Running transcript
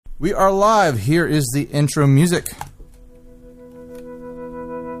We are live. Here is the intro music.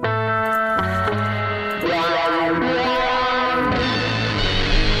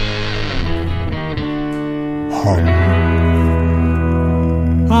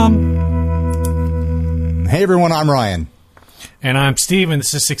 Hey everyone, I'm Ryan. And I'm Steve, and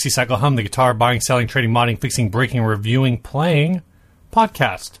this is 60 Cycle Hum, the guitar buying, selling, trading, modding, fixing, breaking, reviewing, playing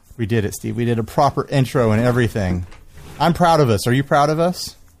podcast. We did it, Steve. We did a proper intro and everything. I'm proud of us. Are you proud of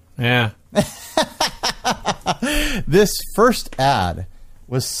us? Yeah. This first ad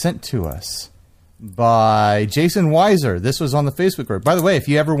was sent to us by Jason Weiser. This was on the Facebook group. By the way, if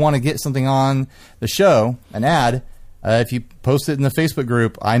you ever want to get something on the show, an ad, if you post it in the Facebook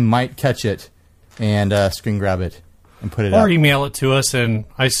group, I might catch it and screen grab it and put it out. Or email it to us, and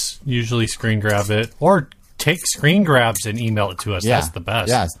I usually screen grab it. Or take screen grabs and email it to us. Yeah. That's the best.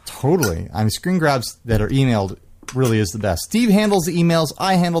 Yeah, totally. I mean, screen grabs that are emailed really is the best. Steve handles the emails.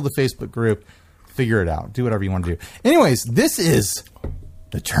 I handle the Facebook group. Figure it out. Do whatever you want to do. Anyways, this is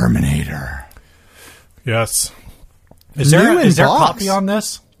the Terminator. Yes. Is there a copy on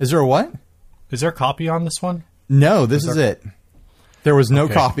this? Is there a what? Is there a copy on this one? No, this is it. There was no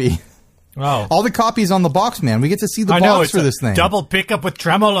copy. Oh. All the copies on the box, man. We get to see the box for this thing. Double pickup with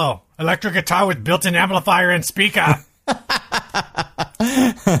tremolo. Electric guitar with built-in amplifier and speaker.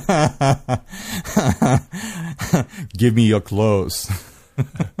 Give me your clothes.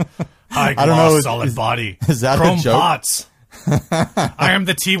 High gloss, solid body. Is that Chrome a joke? pots. I am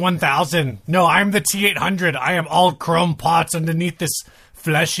the T1000. No, I am the T800. I am all chrome pots underneath this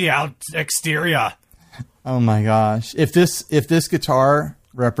fleshy out exterior. Oh my gosh! If this guitar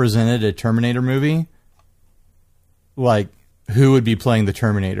represented a Terminator movie, like who would be playing the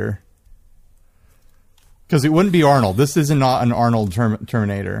Terminator? Because it wouldn't be Arnold. This is not an Arnold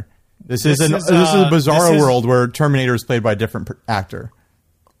Terminator. This is a Bizarro world where Terminator is played by a different actor.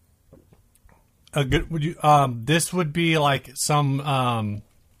 This would be like some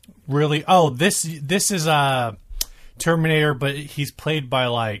really. Oh, this is a Terminator, but he's played by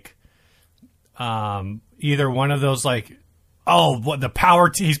like either one of those like. Oh, what the power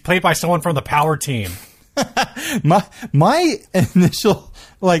team? He's played by someone from the power team. my initial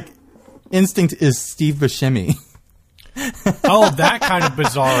like instinct is Steve Buscemi. Oh, that kind of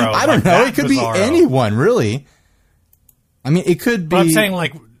Bizarro. I don't know. It could Bizarro. be anyone, really. I mean, it could be. But I'm saying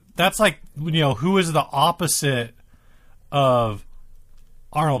like that's like who is the opposite of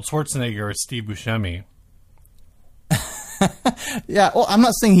Arnold Schwarzenegger or Steve Buscemi? Yeah, well, I'm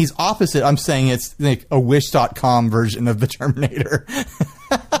not saying he's opposite. I'm saying it's like a Wish.com version of the Terminator.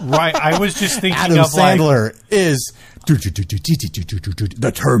 Right. I was just thinking Adam of Sandler is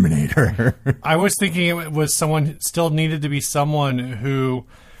the Terminator. I was thinking it was someone still needed to be someone who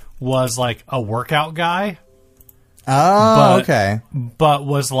was like a workout guy. Oh, okay. But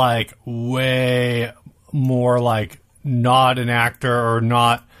was like way more like not an actor or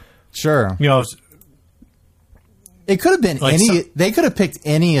not. Sure. It could have been like they could have picked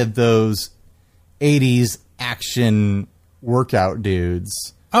any of those 80s action workout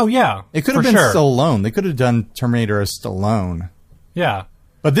dudes. Oh, yeah. It could have been Stallone. They could have done Terminator as Stallone. Yeah.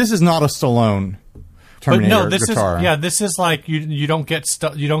 But this is not a Stallone Terminator but no, this guitar. This is like you don't get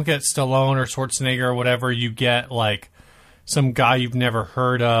Stallone or Schwarzenegger or whatever. You get like some guy you've never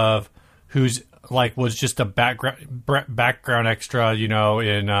heard of who's like was just a background extra,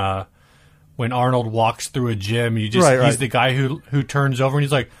 in when Arnold walks through a gym, he's the guy who turns over and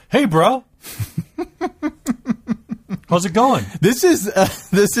he's like, "Hey, bro, how's it going?" This is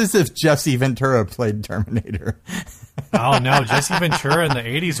if Jesse Ventura played Terminator. Oh no, Jesse Ventura in the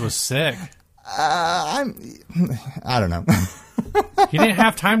 '80s was sick. I don't know. He didn't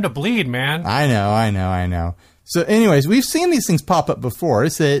have time to bleed, man. I know. So, anyways, we've seen these things pop up before.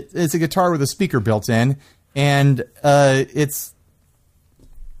 It's a guitar with a speaker built in, and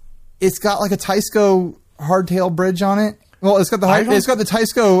it's got like a Teisco hardtail bridge on it. Well, it's got the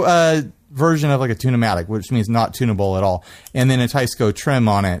Teisco version of like a Tune-O-Matic, which means not tunable at all, and then a Teisco trim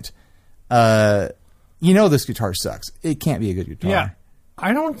on it. This guitar sucks. It can't be a good guitar. Yeah,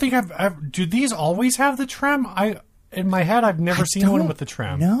 I don't think I've. Do these always have the trim? In my head, I've never seen one with the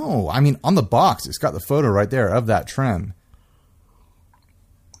trim. No, I mean on the box, it's got the photo right there of that trim.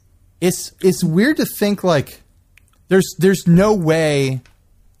 It's weird to think like there's no way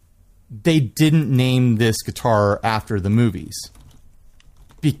they didn't name this guitar after the movies,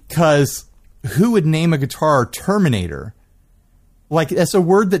 because who would name a guitar Terminator? Like, that's a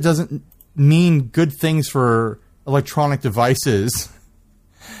word that doesn't mean good things for electronic devices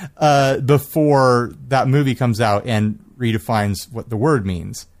before that movie comes out and redefines what the word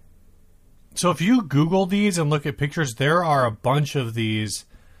means. So if you Google these and look at pictures, there are a bunch of these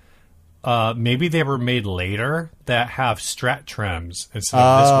maybe they were made later that have Strat trims instead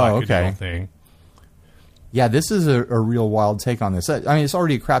of this wackadoodle thing. Yeah, this is a real wild take on this. I mean, it's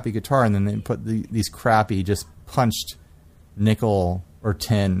already a crappy guitar, and then they put these crappy, just punched nickel or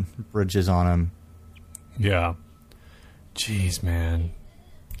tin bridges on them. Yeah. Jeez, man.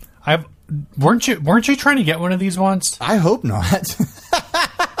 Weren't you trying to get one of these once? I hope not.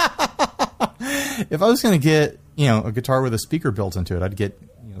 If I was going to get, a guitar with a speaker built into it, I'd get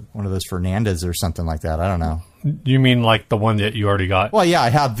one of those Fernandez or something like that. I don't know. You mean like the one that you already got? Well, yeah, I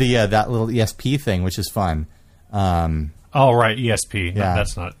have the that little ESP thing, which is fun. Oh, right, ESP. Yeah. No,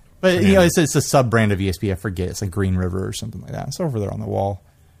 that's not. But it's a sub brand of ESP. I forget. It's like Green River or something like that. It's over there on the wall.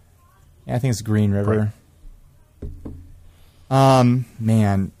 Yeah, I think it's Green River. Right.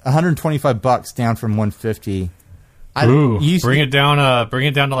 Man, $125 down from $150. Bring it down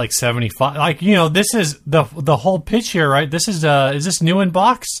to like 75. Like, this is the whole pitch here, right? This is this new in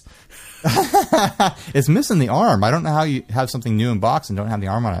box? It's missing the arm. I don't know how you have something new in box and don't have the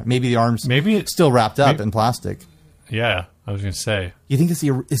arm on it. Maybe the arm's still wrapped up in plastic. Yeah, I was going to say. You think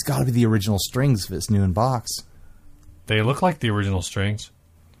it's got to be the original strings if it's new in box? They look like the original strings.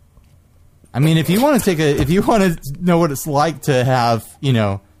 I mean, if you want to know what it's like to have,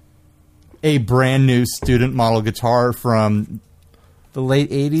 a brand new student model guitar from the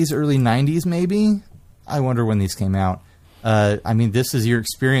late 80s, early 90s, maybe. I wonder when these came out. I mean, this is your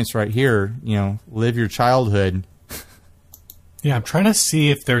experience right here. Live your childhood. Yeah, I'm trying to see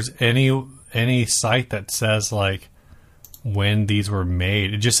if there's any site that says like when these were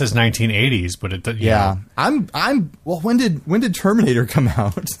made. It just says 1980s, but it yeah. Well, when did Terminator come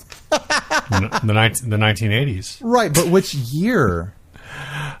out? the 1980s. Right, but which year?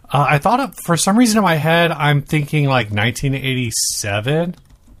 I thought for some reason in my head I'm thinking like 1987,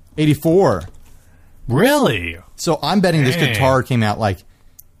 84. Really? So I'm betting this guitar came out like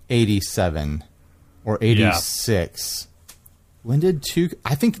 87 or 86. Yeah. When did 2?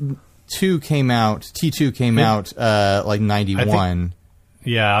 I think 2 came out. T2 came out like 91.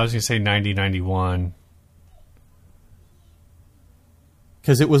 Yeah, I was gonna say 90, 91.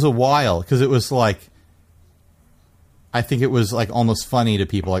 Because it was a while. Because it was like, I think it was like almost funny to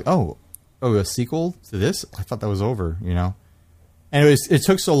people. Like, oh, a sequel to this? I thought that was over. And it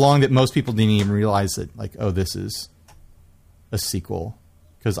took so long that most people didn't even realize that, like, oh, this is a sequel.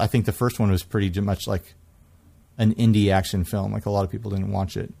 Because I think the first one was pretty much like an indie action film. Like, a lot of people didn't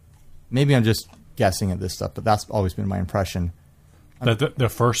watch it. Maybe I'm just guessing at this stuff, but that's always been my impression.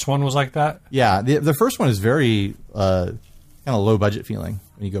 The first one was like that? Yeah, the first one is very kind of low budget feeling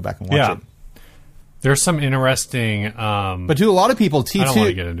when you go back and watch it. There's some interesting... but to a lot of people, T2... I don't want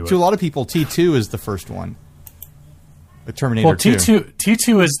to get into it. To a lot of people, T2 is the first one. The Terminator 2.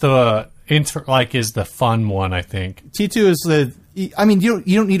 T2 is the fun one, I think. T2 is the... I mean, you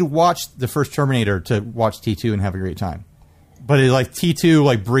don't need to watch the first Terminator to watch T2 and have a great time. But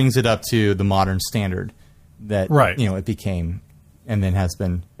T2 brings it up to the modern standard that it became, and then has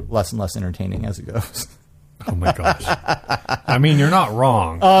been less and less entertaining as it goes. Oh my gosh! I mean, you're not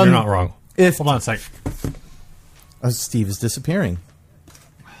wrong. You're not wrong. Hold on a sec. Oh, Steve is disappearing.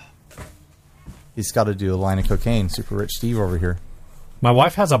 He's got to do a line of cocaine. Super rich Steve over here. My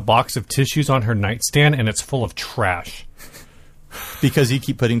wife has a box of tissues on her nightstand, and it's full of trash. Because you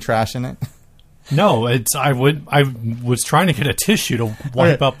keep putting trash in it? No, I was trying to get a tissue to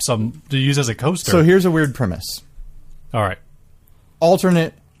wipe up some to use as a coaster. So here's a weird premise. All right.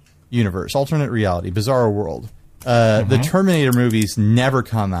 Alternate universe, alternate reality, bizarre world. The Terminator movies never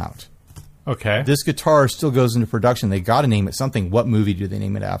come out. Okay. This guitar still goes into production. They got to name it something. What movie do they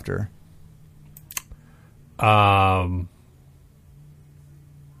name it after?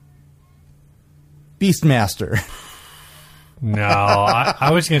 Beastmaster. No,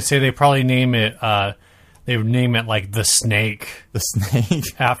 I was going to say they probably name it. They would name it like The Snake. The Snake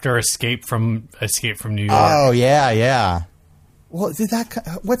after Escape from New York. Oh yeah. Well,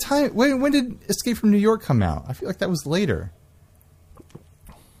 what time? When did Escape from New York come out? I feel like that was later.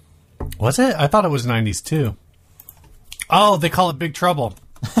 Was it? I thought it was 90s too. Oh, they call it Big Trouble.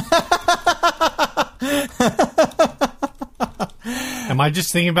 Am I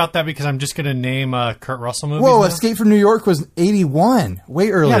just thinking about that because I'm just going to name Kurt Russell movies? Whoa, now? Escape from New York was 81,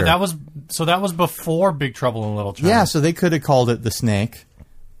 way earlier. Yeah, that was before Big Trouble in Little China. Yeah, so they could have called it The Snake.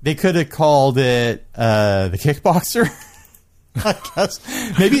 They could have called it The Kickboxer. I guess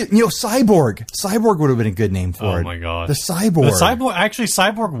maybe Cyborg. Cyborg would have been a good name for it. Oh my god, the Cyborg. Actually,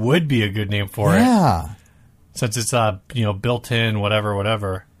 Cyborg would be a good name for it. Yeah, since it's built in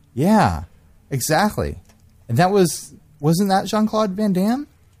whatever. Yeah, exactly. And wasn't that Jean-Claude Van Damme?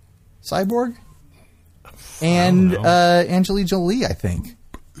 Cyborg and Angelina Jolie, I think.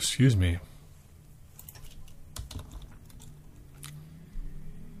 Excuse me.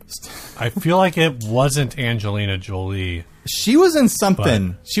 I feel like it wasn't Angelina Jolie. She was in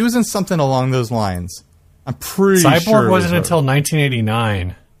something. She was in something along those lines. I'm pretty sure. Cyborg wasn't until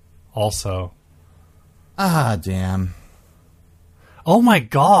 1989. Also. Ah, damn. Oh my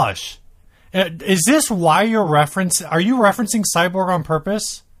gosh. Is this why you're Are you referencing Cyborg on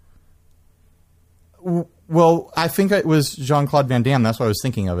purpose? Well, I think it was Jean-Claude Van Damme. That's why I was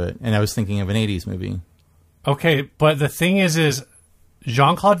thinking of it. And I was thinking of an 80s movie. Okay, but the thing is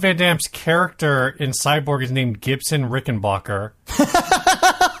Jean-Claude Van Damme's character in Cyborg is named Gibson Rickenbacker.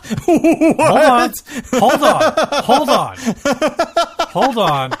 What? Hold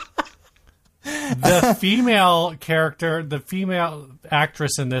on. The female character, the female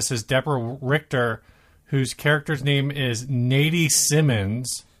actress in this is Deborah Richter, whose character's name is Nadie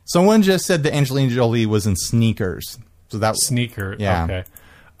Simmons. Someone just said that Angelina Jolie was in Sneakers. So that Sneaker. Yeah.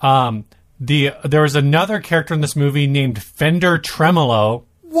 Okay. There was another character in this movie named Fender Tremolo.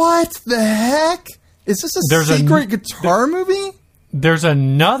 What the heck? Is this a secret guitar movie? There's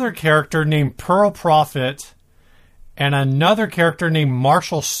another character named Pearl Prophet and another character named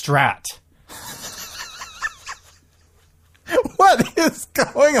Marshall Stratt. What is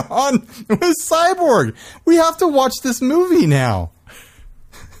going on with Cyborg? We have to watch this movie now.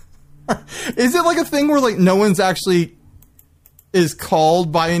 Is it like a thing where like no one's actually is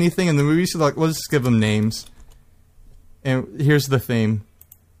called by anything in the movie? So like, let's just give them names. And here's the theme.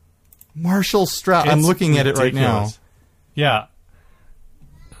 Marshall Stratt. I'm looking at it right now. Yeah.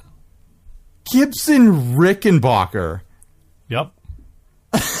 Gibson Rickenbacker. Yep.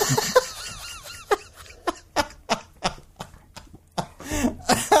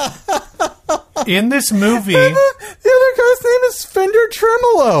 In this movie... The other guy's name is Fender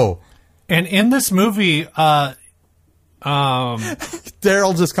Tremolo. And in this movie...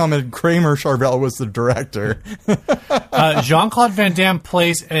 Daryl just commented Kramer Charbel was the director. Jean-Claude Van Damme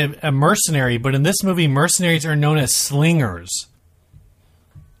plays a mercenary, but in this movie, mercenaries are known as slingers.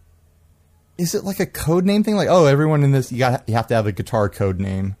 Is it like a code name thing? Like, oh, everyone in this, you have to have a guitar code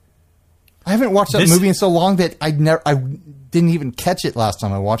name. I haven't watched that movie in so long that I didn't even catch it last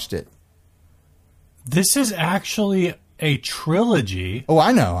time I watched it. This is actually a trilogy. Oh,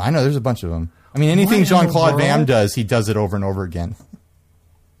 I know. There's a bunch of them. I mean, anything Jean-Claude Van Damme does, he does it over and over again.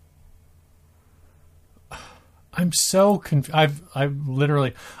 I'm so confused. I've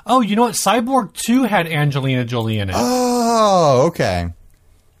literally... Oh, you know what? Cyborg 2 had Angelina Jolie in it. Oh, okay.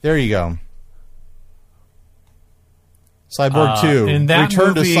 There you go. Cyborg 2.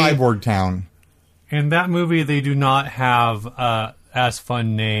 Return to Cyborg Town. In that movie, they do not have as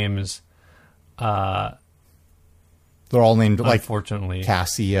fun names. They're all named like unfortunately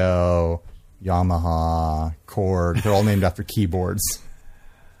Casio, Yamaha, Korg. They're all named after keyboards.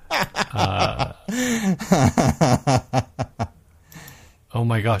 Oh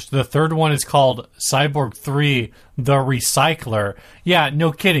my gosh. The third one is called Cyborg 3, The Recycler. Yeah,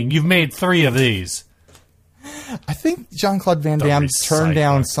 no kidding. You've made 3 of these. I think Jean-Claude Van Damme turned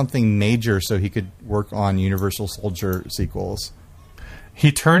down something major so he could work on Universal Soldier sequels.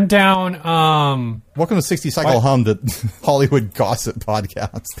 He turned down... Welcome to 60 Cycle Hum, the Hollywood Gossip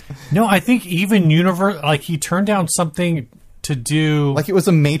Podcast. No, I think even he turned down something to do... Like it was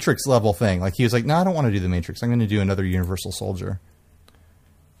a Matrix level thing. Like he was like, no, I don't want to do the Matrix. I'm going to do another Universal Soldier.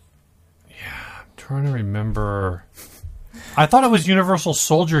 Yeah, I'm trying to remember. I thought it was Universal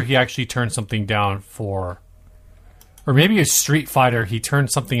Soldier he actually turned something down for. Or maybe a Street Fighter. He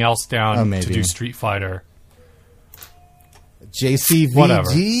turned something else down to do Street Fighter. JCVG.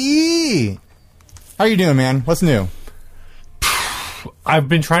 Whatever. How you doing, man? What's new? I've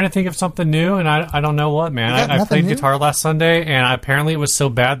been trying to think of something new, and I don't know what, man. I played guitar last Sunday, and apparently it was so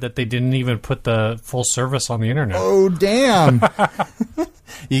bad that they didn't even put the full service on the internet. Oh, damn.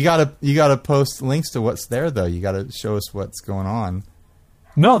 You gotta post links to what's there, though. You gotta show us what's going on.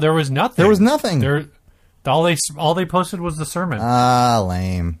 No, there was nothing. There was nothing. All they posted was the sermon. Ah,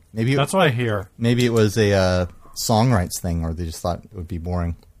 lame. Maybe that's what I hear. Maybe it was a songwrites thing, or they just thought it would be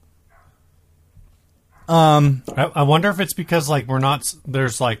boring. I wonder if it's because like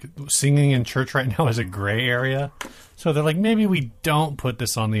there's like singing in church right now is a gray area, so they're like maybe we don't put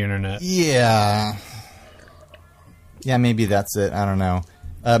this on the internet. Yeah, maybe that's it. I don't know.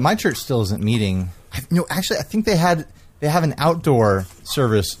 My church still isn't meeting. Actually, I think they have an outdoor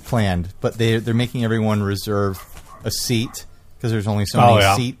service planned, but they're making everyone reserve a seat because there's only so many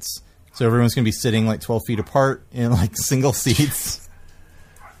seats. So everyone's going to be sitting like 12 feet apart in like single seats.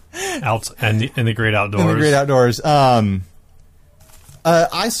 Out and in the great outdoors. In the great outdoors. I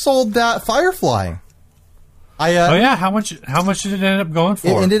sold that Firefly. Oh yeah, how much did it end up going for?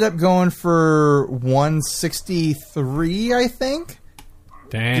 It ended up going for $163, I think.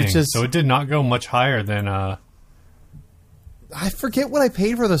 Dang. So it did not go much higher than. I forget what I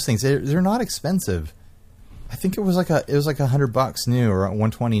paid for those things. They're not expensive. I think it was like $100 new or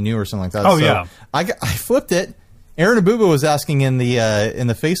 $120 new or something like that. Oh so yeah. I flipped it. Aaron Abuba was asking in the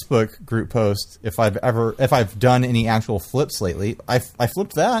Facebook group post if I've done any actual flips lately. I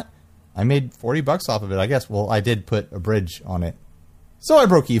flipped that. I made $40 off of it, I guess. Well, I did put a bridge on it, so I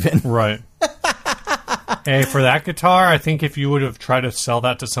broke even. Right. Hey, for that guitar, I think if you would have tried to sell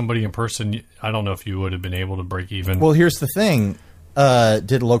that to somebody in person, I don't know if you would have been able to break even. Well, here's the thing.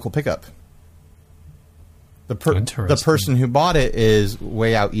 Did a local pickup. The person who bought it is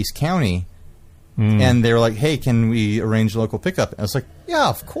way out East County, and they were like, hey, can we arrange a local pickup? And I was like, yeah,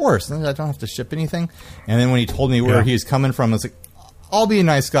 of course. And I don't have to ship anything. And then when he told me where he was coming from, I was like, I'll be a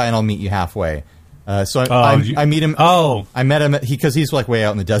nice guy and I'll meet you halfway. So I meet him. Oh, I met him because he's like way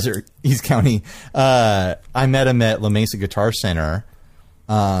out in the desert, East County. I met him at La Mesa Guitar Center.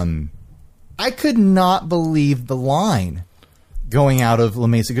 I could not believe the line going out of La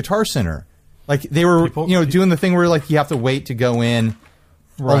Mesa Guitar Center. Like they were, doing the thing where like you have to wait to go in.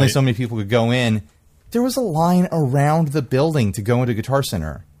 Right. Only so many people could go in. There was a line around the building to go into Guitar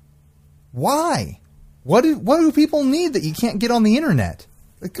Center. Why? What do people need that you can't get on the internet?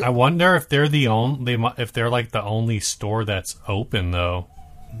 I wonder if they're like the only store that's open though.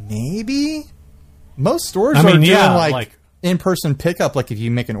 Maybe most stores are doing like in-person pickup. Like if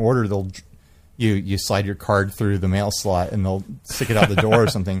you make an order, you slide your card through the mail slot and they'll stick it out the door or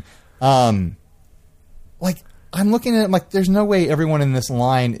something. Like I'm looking at it, I'm like, there's no way everyone in this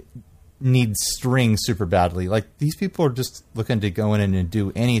line needs strings super badly. Like these people are just looking to go in and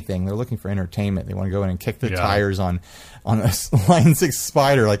do anything. They're looking for entertainment. They want to go in and kick the tires on a Line 6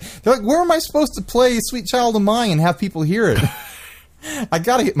 Spider. Like they're like, where am I supposed to play Sweet Child of Mine and have people hear it? I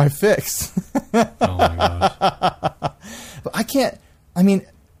got to get my fix. Oh my gosh. But I can't. I mean,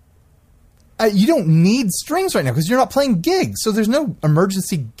 you don't need strings right now because you're not playing gigs. So there's no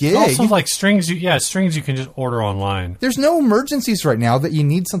emergency gig. Also, like strings you can just order online. There's no emergencies right now that you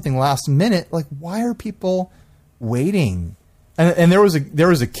need something last minute. Like, why are people waiting? And there was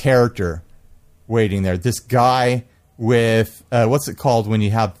a character waiting there. This guy with what's it called when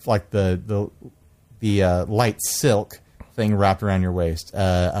you have like the light silk thing wrapped around your waist,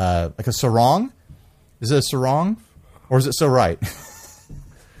 like a sarong. Is it a sarong or is it so right?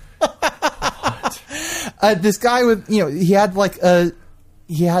 This guy with he had like a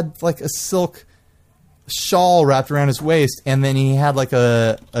silk shawl wrapped around his waist, and then he had like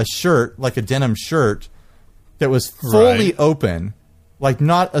a shirt, like a denim shirt that was fully open, like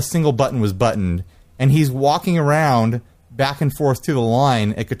not a single button was buttoned, and he's walking around back and forth to the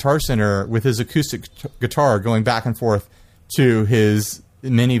line at Guitar Center with his acoustic guitar going back and forth to his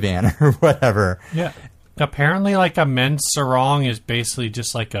minivan or whatever. Yeah. Apparently like a men's sarong is basically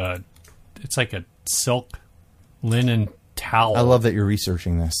just like it's like a silk linen towel. I love that you're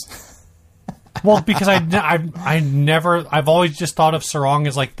researching this. Well, because I've always just thought of sarong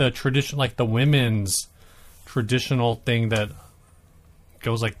as like the tradition, like the women's traditional thing that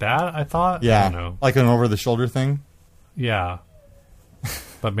goes like that. I thought, yeah, I don't know. Like an over the shoulder thing. Yeah,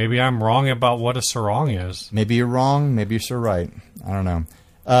 but maybe I'm wrong about what a sarong is. Maybe you're wrong. Maybe you're so right. I don't know.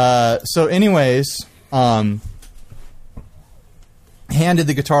 So, anyways, handed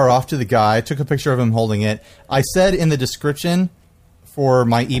the guitar off to the guy, took a picture of him holding it. I said in the description for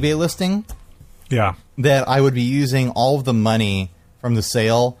my eBay listing that I would be using all of the money from the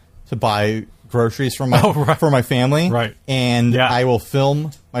sale to buy groceries for my family. Right. And I will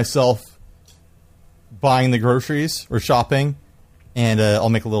film myself buying the groceries or shopping, and I'll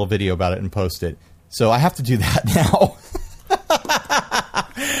make a little video about it and post it. So I have to do that now.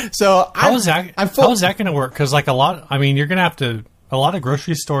 So how is that going to work? Because like you're going to have to. A lot of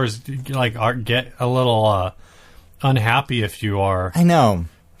grocery stores get a little unhappy if you are. I know.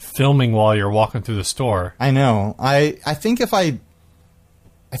 Filming while you're walking through the store. I know. I think if I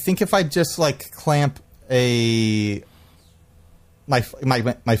just like clamp my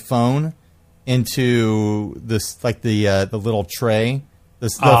phone into this like the little tray, the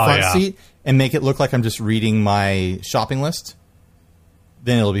front seat, and make it look like I'm just reading my shopping list,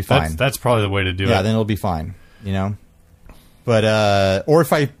 then it'll be fine. That's probably the way to do it. Yeah, then it'll be fine. But or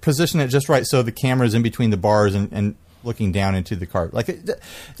if I position it just right so the camera's in between the bars and looking down into the cart. Like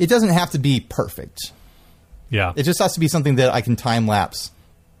it doesn't have to be perfect. Yeah. It just has to be something that I can time lapse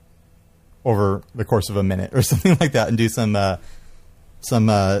over the course of a minute or something like that and do some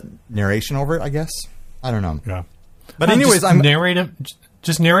narration over it, I guess. I don't know. Yeah. But anyways, I'm narrate it.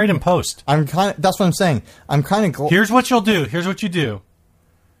 Just narrate and post. That's what I'm saying. I'm kind of. Here's what you'll do. Here's what you do.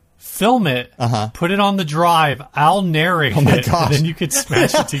 Film it. Put it on the drive. I'll narrate it. Gosh. And then you could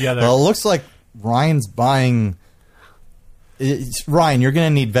smash it together. Well, it looks like Ryan's buying. Ryan, you're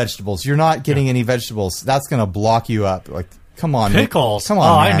going to need vegetables. You're not getting any vegetables. That's going to block you up. Like, come on, pickles. Come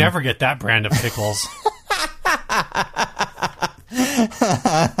on, man. I never get that brand of pickles.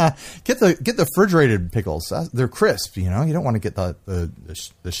 Get the refrigerated pickles. They're crisp. You know, you don't want to get the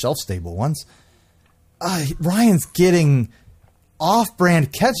shelf stable ones. Ryan's getting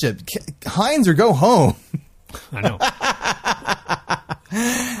off-brand ketchup. Heinz or go home. I know.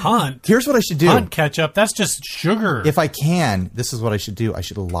 Hunt. Here's what I should do. Hunt ketchup. That's just sugar. If I can, this is what I should do. I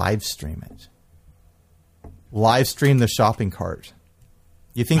should live stream it. Live stream the shopping cart.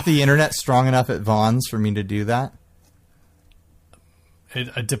 You think the internet's strong enough at Vaughn's for me to do that?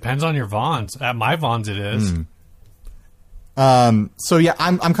 It depends on your Vaughn's. At my Vaughn's, it is. So yeah,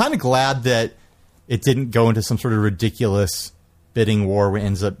 I'm kind of glad that it didn't go into some sort of ridiculous bidding war where it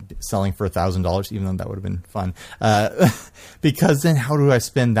ends up selling for $1,000, even though that would have been fun. Because then how do I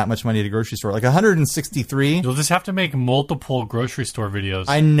spend that much money at a grocery store? Like 163. You'll just have to make multiple grocery store videos.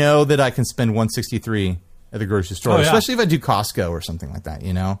 I know that I can spend 163 at the grocery store, especially if I do Costco or something like that,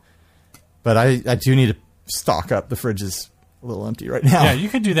 you know. But I do need to stock up. The fridge is a little empty right now. Yeah, you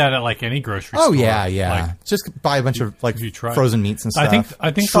could do that at like any grocery store. Oh yeah. Like, just buy a bunch of like frozen meats and stuff.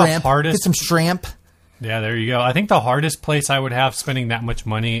 I think shrimp. The hardest. Get some shrimp. Yeah, there you go. I think the hardest place I would have spending that much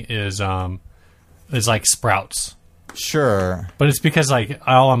money is like Sprouts. Sure, but it's because like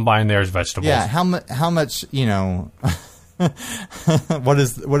all I'm buying there is vegetables. Yeah, how much, you know? what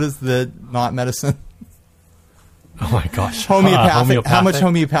is the not medicine? Oh my gosh, homeopathic. How much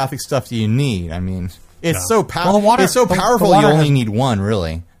homeopathic stuff do you need? I mean, it's so powerful. Well, it's so powerful. You only need one,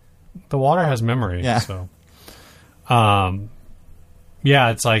 really. The water has memory. Yeah. So,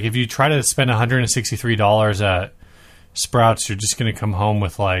 yeah, it's like if you try to spend $163 at Sprouts, you're just going to come home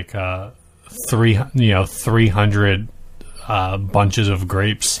with like 300 bunches of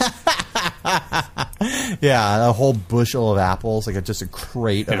grapes. Yeah, a whole bushel of apples, like just a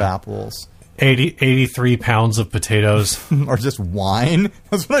crate of apples. 83 pounds of potatoes. Or just wine.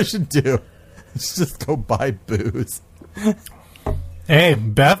 That's what I should do. Just go buy booze. Hey,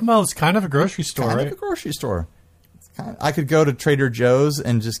 Bevmo's kind of a grocery store, right? Kind of a grocery store. I could go to Trader Joe's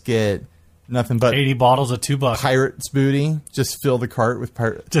and just get nothing but 80 bottles of $2. Pirate's booty. Just fill the cart with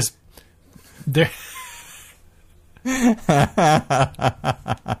pirate. Just there.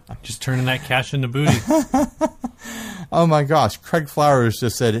 Just turning that cash into booty. Oh my gosh! Craig Flowers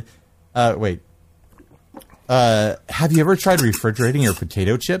just said, "Wait, have you ever tried refrigerating your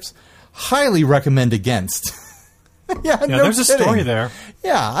potato chips? Highly recommend against." Yeah, no there's kidding. A story there.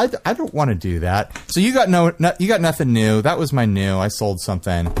 Yeah, I don't want to do that. So you got you got nothing new. That was my new. I sold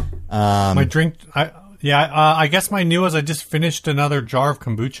something. My drink. I guess my new is I just finished another jar of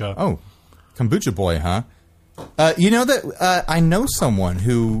kombucha. Oh, kombucha boy, huh? You know that I know someone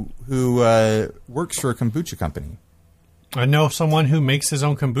who works for a kombucha company. I know someone who makes his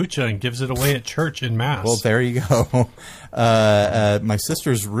own kombucha and gives it away at church in mass. Well, there you go. My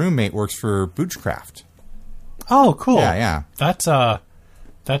sister's roommate works for Boochcraft. Oh, cool. Yeah. That's the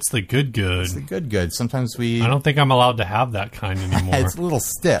good. It's the good. Sometimes I don't think I'm allowed to have that kind anymore. It's a little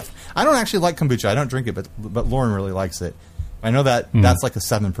stiff. I don't actually like kombucha. I don't drink it, but Lauren really likes it. I know that that's like a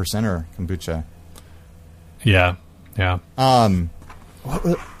 7%er kombucha. Yeah.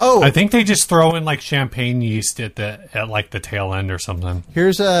 I think they just throw in like champagne yeast at like the tail end or something.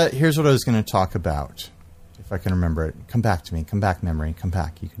 Here's what I was going to talk about, if I can remember it. Come back to me. Come back, memory. Come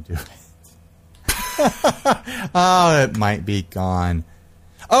back. You can do it. Oh, it might be gone.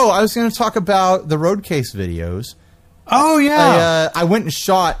 Oh, I was going to talk about the road case videos. Oh, yeah. I went and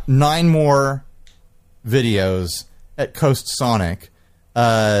shot 9 more videos at Coast Sonic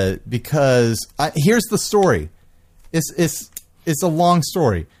because here's the story. It's a long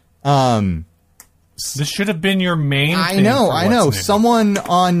story. This should have been your main I thing. I know. Someone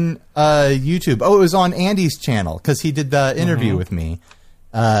on YouTube. Oh, it was on Andy's channel because he did the interview with me.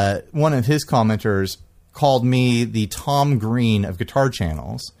 One of his commenters called me the Tom Green of guitar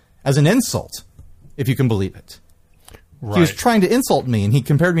channels as an insult, if you can believe it. Right. He was trying to insult me, and he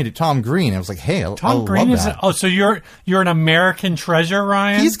compared me to Tom Green. I was like, "Hey, Tom Green is so you're an American treasure,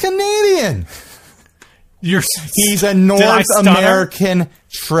 Ryan? He's Canadian. He's a North American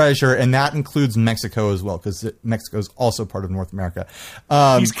treasure, and that includes Mexico as well, because Mexico is also part of North America.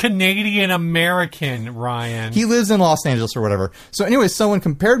 He's Canadian American, Ryan. He lives in Los Angeles or whatever. So anyway, someone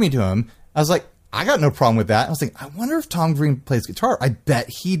compared me to him. I was like, I got no problem with that. I was like, I wonder if Tom Green plays guitar. I bet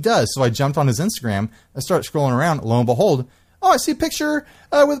he does. So I jumped on his Instagram. I started scrolling around. Lo and behold, oh, I see a picture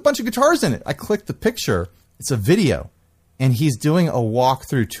with a bunch of guitars in it. I click the picture. It's a video. And he's doing a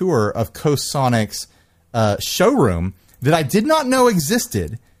walkthrough tour of Coast Sonic's showroom that I did not know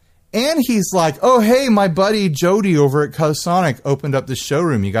existed. And he's like, oh, hey, my buddy Jody over at Coast Sonic opened up this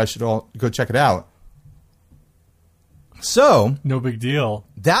showroom. You guys should all go check it out. So, no big deal.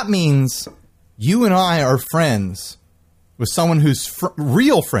 That means you and I are friends with someone who's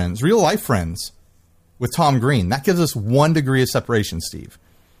real life friends with Tom Green. That gives us 1 degree of separation, Steve.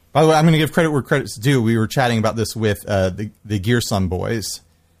 By the way, I'm going to give credit where credit's due. We were chatting about this with the Gearson boys,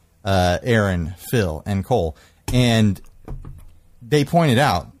 Aaron, Phil, and Cole. And they pointed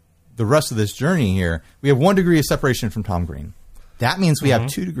out the rest of this journey here, we have 1 degree of separation from Tom Green. That means we have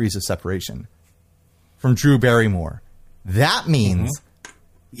 2 degrees of separation from Drew Barrymore. That means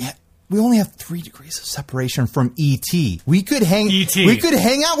we only have 3 degrees of separation from E.T. We could hang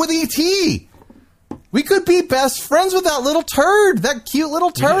out with E.T. We could be best friends with that little turd, that cute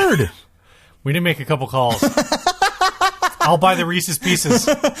little turd. We didn't make a couple calls. I'll buy the Reese's Pieces.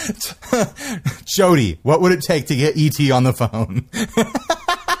 Jody, what would it take to get E.T. on the phone?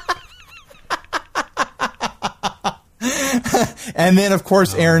 And then, of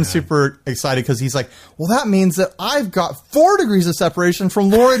course, Aaron's super excited because he's like, well, that means that I've got 4 degrees of separation from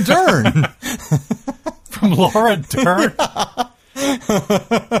Laura Dern. From Laura Dern?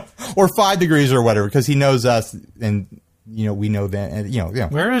 Or 5 degrees or whatever, because he knows us and, we know that.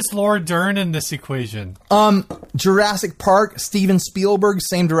 And, Where is Laura Dern in this equation? Jurassic Park, Steven Spielberg,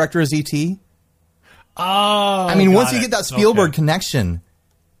 same director as E.T. Oh, I mean, once you get that Spielberg connection,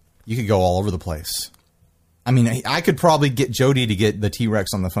 you could go all over the place. I mean, I could probably get Jody to get the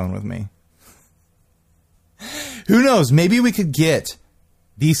T-Rex on the phone with me. Who knows? Maybe we could get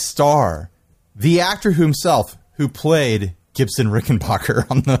the star, the actor himself who played Gibson Rickenbacker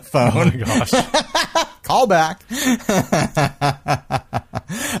on the phone. Oh, my gosh. Call back.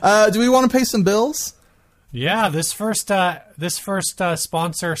 Do we want to pay some bills? Yeah, this first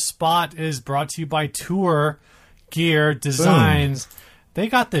sponsor spot is brought to you by Tour Gear Designs. Boom. They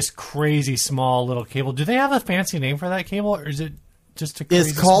got this crazy small little cable. Do they have a fancy name for that cable, or is it just a crazy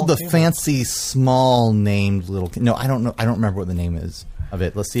It's called the cable? fancy small named little. No, I don't know. I don't remember what the name is of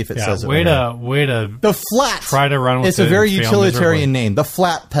it. Let's see if it says it. Way to the flat. Try to run with it. It's a very utilitarian name. The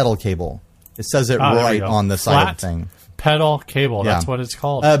flat pedal cable. It says it right on the side of the thing. Pedal cable. That's what it's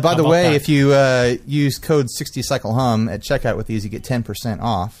called. By the way, if you use code 60CycleHum at checkout with these, you get 10%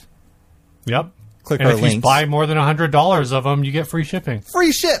 off. Yep. Click and our if links. you buy more than $100 of them, you get free shipping.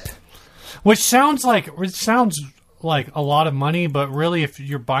 Free ship. Which sounds like a lot of money, but really, if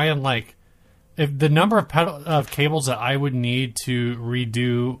you're buying if the number of cables that I would need to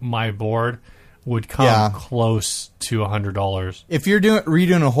redo my board would come close to $100. If you're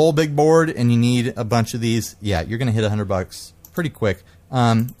redoing a whole big board and you need a bunch of these, you're going to hit $100 pretty quick.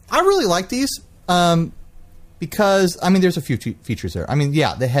 I really like these. Because, I mean, there's a few features there. I mean,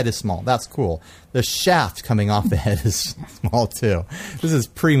 the head is small. That's cool. The shaft coming off the head is small, too. This is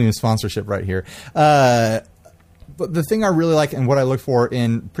premium sponsorship right here. But the thing I really like and what I look for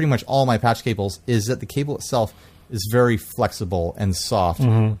in pretty much all my patch cables is that the cable itself is very flexible and soft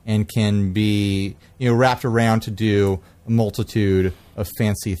and can be wrapped around to do a multitude of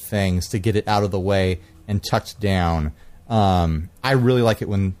fancy things to get it out of the way and tucked down. I really like it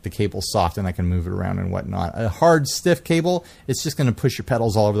when the cable's soft and I can move it around and whatnot. A hard, stiff cable, it's just going to push your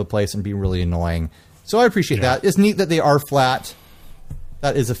pedals all over the place and be really annoying. So I appreciate that. It's neat that they are flat.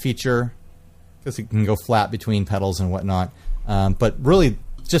 That is a feature because it can go flat between pedals and whatnot. But really,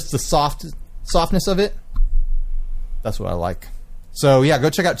 just the softness of it, that's what I like. So go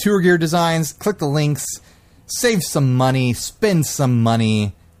check out Tour Gear Designs. Click the links. Save some money. Spend some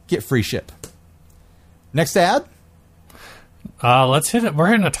money. Get free ship. Next ad. Let's hit it. We're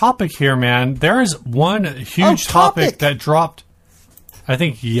hitting a topic here, man. There is one huge topic that dropped, I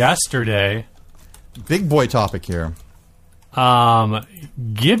think, yesterday. Big boy topic here.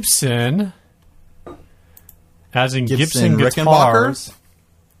 Gibson, as in Gibson guitars,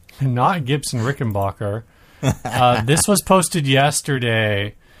 not Gibson Rickenbacker. This was posted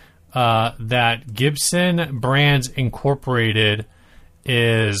yesterday that Gibson Brands Incorporated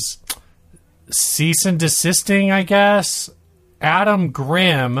is cease and desisting, I guess, Adam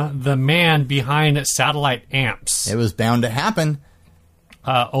Grimm, the man behind Satellite Amps. It was bound to happen.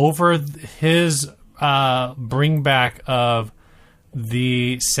 Over his bringback of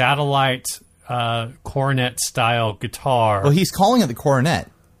the Satellite Coronet-style guitar. Well, he's calling it the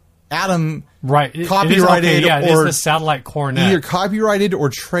Coronet. Adam copyrighted it is the Satellite Coronet. Either copyrighted or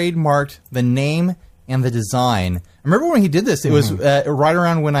trademarked the name and the design. I remember when he did this, it was right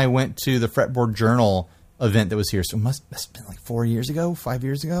around when I went to the Fretboard Journal event that was here. So it must have been like 4 years ago, 5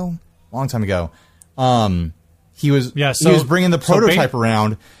 years ago, long time ago. He was bringing the prototype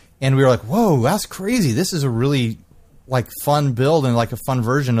around, and we were like, whoa, that's crazy. This is a really like fun build and like a fun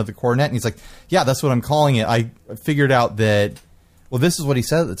version of the Coronet. And he's like, yeah, that's what I'm calling it. I figured out that, well, this is what he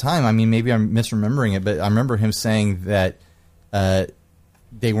said at the time. I mean, maybe I'm misremembering it, but I remember him saying that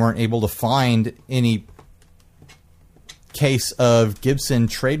they weren't able to find any case of Gibson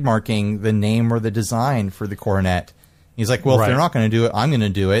trademarking the name or the design for the Coronet. He's like, well, if they're not going to do it, I'm going to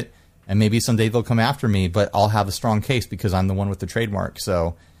do it. And maybe someday they'll come after me, but I'll have a strong case because I'm the one with the trademark.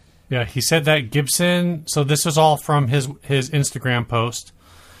 So, yeah, he said that Gibson. So this is all from his Instagram post.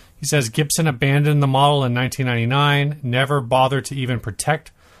 He says Gibson abandoned the model in 1999, never bothered to even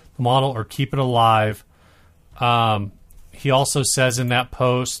protect the model or keep it alive. He also says in that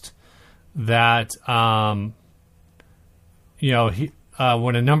post that when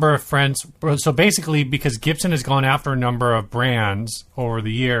a number of friends, so basically because Gibson has gone after a number of brands over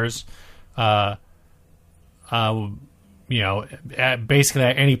the years, basically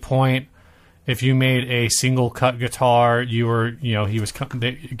at any point, if you made a single cut guitar, you were,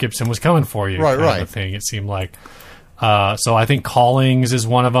 Gibson was coming for you, kind of a thing. It seemed like. So I think Collings is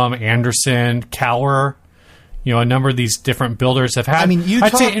one of them. Anderson, Cower. A number of these different builders have had,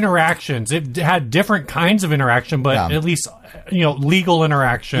 I'd say interactions. It had different kinds of interaction, but at least, legal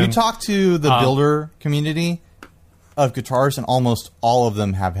interaction. You talk to the builder community of guitars, and almost all of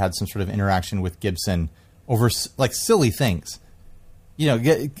them have had some sort of interaction with Gibson over, like, silly things.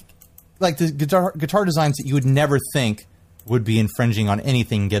 Like the guitar designs that you would never think would be infringing on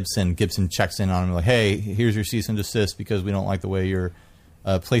anything Gibson. Gibson checks in on them like, hey, here's your cease and desist because we don't like the way you're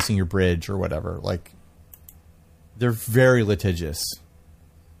placing your bridge or whatever. Like, they're very litigious.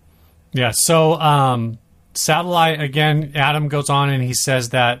 Yeah, so Satellite, again, Adam goes on and he says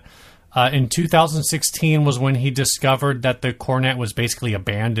that in 2016 was when he discovered that the Coronet was basically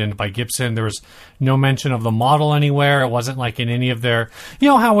abandoned by Gibson. There was no mention of the model anywhere. It wasn't like in any of their...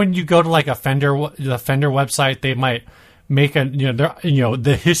 how when you go to like the Fender website, they might make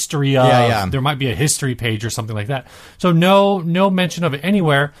the history of there might be a history page or something like that. So no mention of it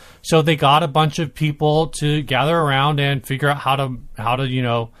anywhere. So they got a bunch of people to gather around and figure out how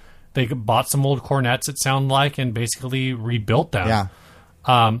to they bought some old Coronets, it sounded like, and basically rebuilt them.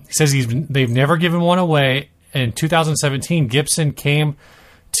 Yeah. He says they've never given one away. In 2017, Gibson came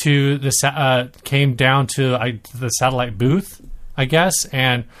down to the Satellite booth, I guess,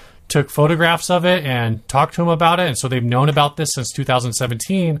 and took photographs of it and talked to him about it. And so they've known about this since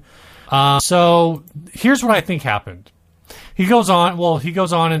 2017. So here's what I think happened. He goes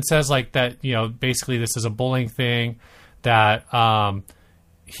on and says like that, basically this is a bullying thing, that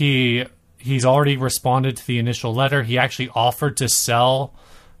he's already responded to the initial letter. He actually offered to sell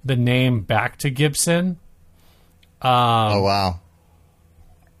the name back to Gibson. Oh, wow.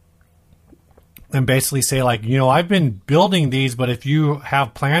 And basically say, like, I've been building these, but if you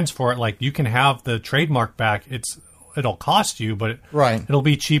have plans for it, like, you can have the trademark back. It'll cost you, but it'll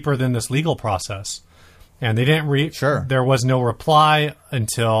be cheaper than this legal process. And they didn't there was no reply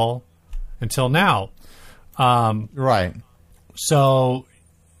until now. So,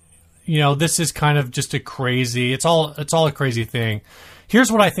 this is kind of just a crazy, it's all a crazy thing. Here's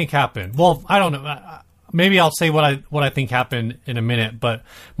what I think happened. Well, I don't know. Maybe I'll say what I think happened in a minute, but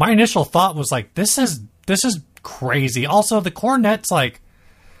my initial thought was like, this is crazy. Also, the Coronet's like,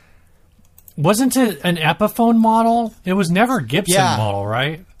 wasn't it an Epiphone model? It was never a Gibson model,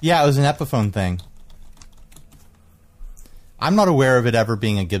 right? Yeah, it was an Epiphone thing. I'm not aware of it ever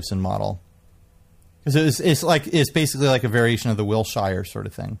being a Gibson model. Because it's basically like a variation of the Wilshire sort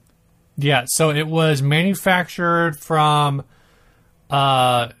of thing. Yeah, so it was manufactured from...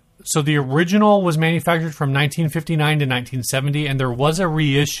 So the original was manufactured from 1959 to 1970, and there was a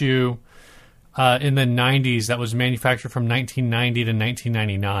reissue in the 90s that was manufactured from 1990 to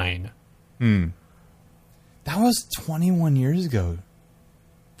 1999. That was 21 years ago.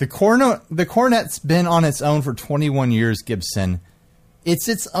 The Coronet's been on its own for 21 years, Gibson. It's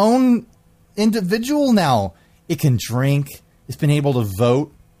its own individual now. It can drink. It's been able to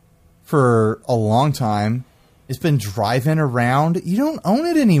vote for a long time. It's been driving around. You don't own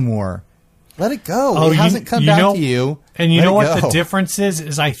it anymore. Let it go. It hasn't come back to you. And you know what the difference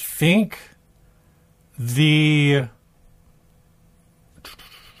is I think the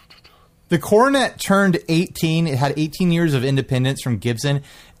Coronet turned 18. It had 18 years of independence from Gibson. And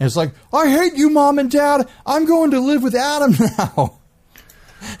it's like, I hate you, Mom and Dad. I'm going to live with Adam now.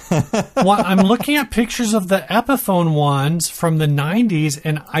 Well, I'm looking at pictures of the Epiphone ones from the 90s,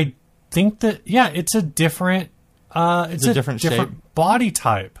 and I think that, it's a different... it's a different shape. Body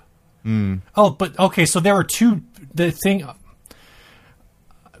type. Oh, but okay. So there were two. The thing.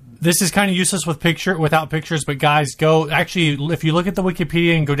 This is kind of useless without pictures, but guys, go actually. If you look at the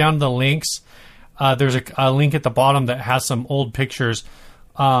Wikipedia and go down to the links, there's a link at the bottom that has some old pictures.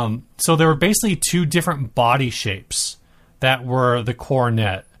 So there were basically two different body shapes that were the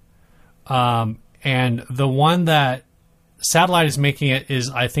Coronet, and the one that Satellite is making it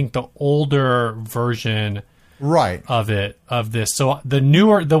is, I think, the older version, right, of this. So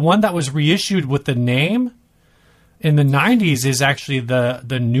the one that was reissued with the name in the 90s is actually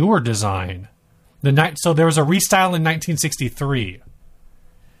the newer design. So there was a restyle in 1963.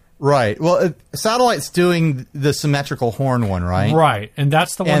 Right. Well, Satellite's doing the symmetrical horn one, right? Right, and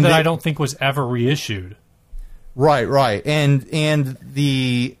that's the one that I don't think was ever reissued. Right. And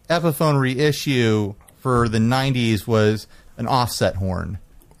the Epiphone reissue for the 90s was an offset horn.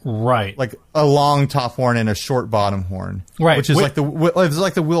 Right. Like a long top horn and a short bottom horn. Right. Which is like the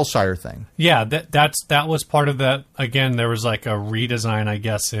Wilshire thing. Yeah, that was part of that. Again, there was like a redesign, I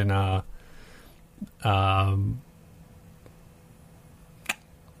guess, in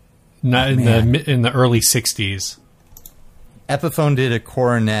in the early 60s. Epiphone did a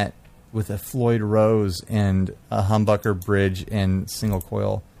Coronet with a Floyd Rose and a humbucker bridge and single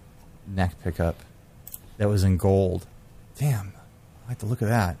coil neck pickup that was in gold. Damn, I like to look at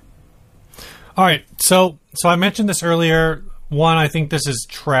that. All right, so I mentioned this earlier. One, I think this is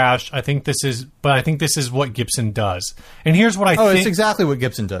trash. I think this is what Gibson does. And here's what I think. Oh, it's exactly what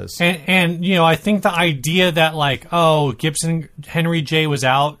Gibson does. And I think the idea that Gibson, Henry J was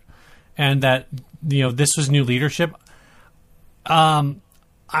out and that, this was new leadership.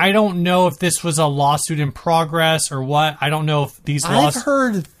 I don't know if this was a lawsuit in progress or what. I don't know if these lawsuits... I've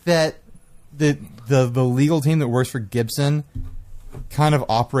heard that the legal team that works for Gibson kind of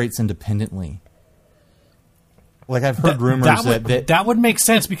operates independently. Like, I've heard rumors that would make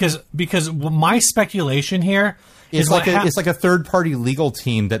sense because my speculation here is it's like a third party legal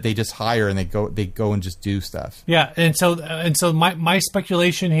team that they just hire and they go and just do stuff. Yeah, and so my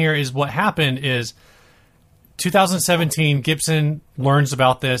speculation here is what happened is 2017 Gibson learns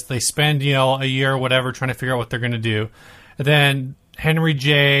about this. They spend a year or whatever trying to figure out what they're going to do. And then Henry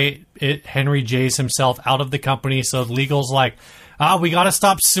J's himself out of the company. So legal's like, we got to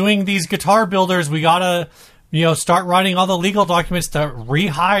stop suing these guitar builders. We got to start writing all the legal documents to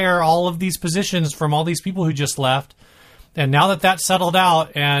rehire all of these positions from all these people who just left. And now that that's settled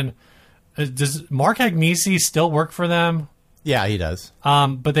out, and does Mark Agnesi still work for them? Yeah, he does.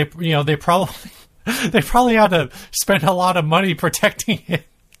 But they probably they probably had to spend a lot of money protecting him.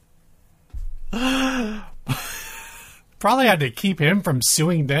 Probably had to keep him from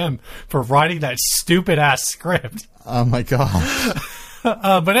suing them for writing that stupid ass script. Oh my god.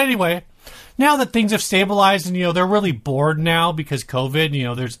 But anyway, now that things have stabilized and they're really bored now because COVID,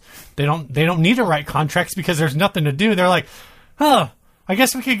 they don't need to write contracts because there's nothing to do. They're like, I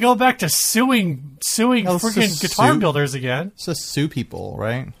guess we could go back to suing freaking guitar builders again. Just sue people,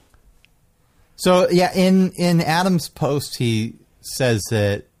 right? So yeah, in Adam's post, he says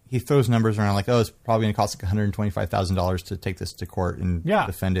that he throws numbers around like, it's probably going to cost like $125,000 to take this to court and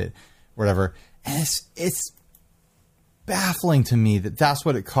defend it, whatever. And it's baffling to me that that's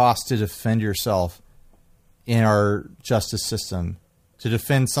what it costs to defend yourself in our justice system, to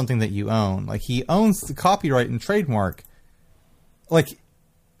defend something that you own. Like, he owns the copyright and trademark. Like,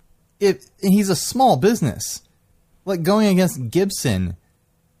 he's a small business. Like, going against Gibson,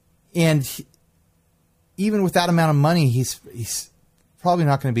 and even with that amount of money, he's probably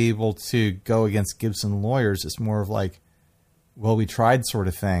not going to be able to go against Gibson lawyers. It's more of like, well, we tried sort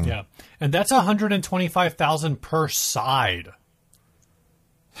of thing. Yeah. And that's $125,000 per side.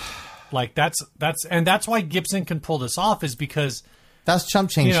 Like, that's why Gibson can pull this off, is because that's chump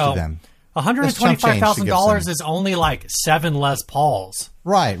change to them. $125,000 is only like 7 Les Pauls.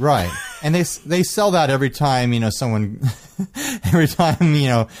 Right. And they sell that every time, every time,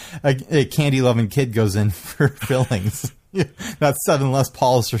 a candy loving kid goes in for fillings. That's 7 Les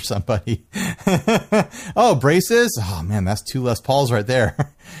Pauls for somebody. Oh, braces? Oh man, that's 2 Les Pauls right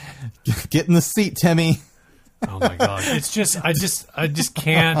there. Get in the seat, Timmy. Oh my god. It's just, I just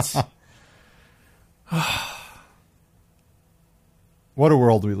can't. What a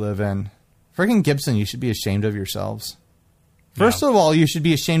world we live in. Freaking Gibson, you should be ashamed of yourselves. First of all, you should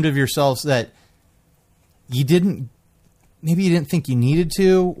be ashamed of yourselves that maybe you didn't think you needed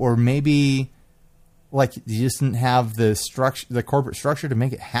to, or maybe like you just didn't have the structure, the corporate structure to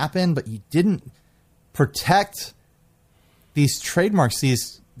make it happen, but you didn't protect these trademarks,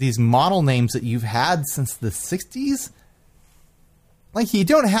 these model names that you've had since the 60s. Like, you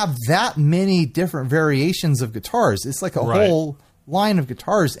don't have that many different variations of guitars. It's like a whole line of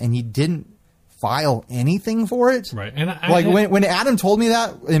guitars and he didn't file anything for it. Right. And when Adam told me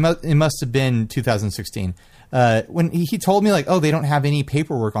that, it must have been 2016. When he told me, like, oh, they don't have any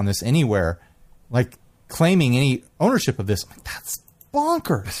paperwork on this anywhere, like claiming any ownership of this. I'm like, that's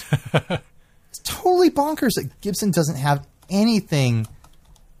bonkers. It's totally bonkers that Gibson doesn't have anything,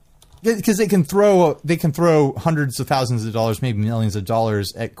 because they can throw hundreds of thousands of dollars, maybe millions of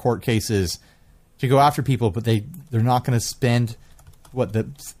dollars at court cases to go after people, but they're not going to spend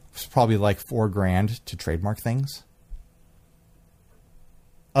probably like $4,000 to trademark things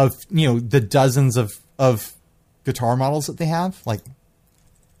of, the dozens of guitar models that they have. Like,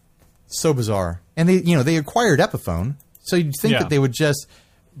 so bizarre. And they acquired Epiphone, so you'd think that they would just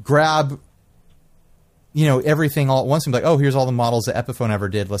grab everything all at once and be like, oh, here's all the models that Epiphone ever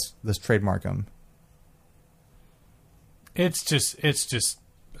did, let's trademark them. It's just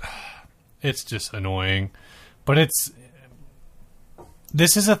annoying. But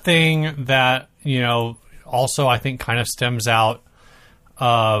this is a thing that, also I think kind of stems out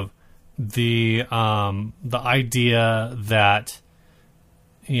of the idea that,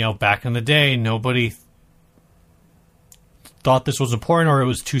 back in the day, nobody thought this was important, or it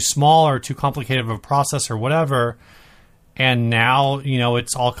was too small or too complicated of a process or whatever. And now,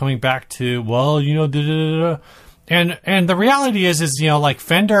 it's all coming back to, well, And the reality is like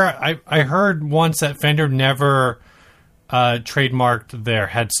Fender, I heard once that Fender never trademarked their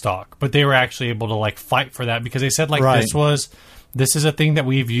headstock, but they were actually able to like fight for that because they said like this is a thing that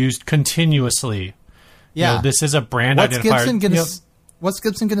we've used continuously. Yeah, this is a brand identifier. What's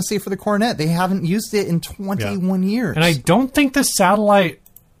Gibson going to say for the cornet? They haven't used it in 21 years. And I don't think the satellite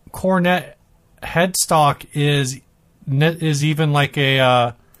cornet headstock is even like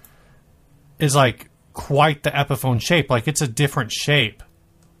is like quite the Epiphone shape. Like, it's a different shape.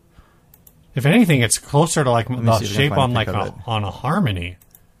 If anything, it's closer to like the shape on like on a Harmony.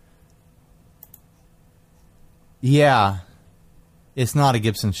 Yeah, it's not a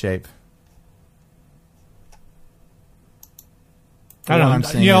Gibson shape. I don't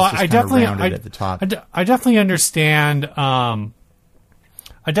know. I definitely understand. I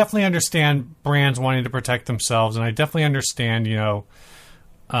definitely understand brands wanting to protect themselves, and I definitely understand,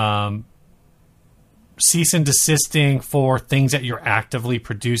 cease and desisting for things that you're actively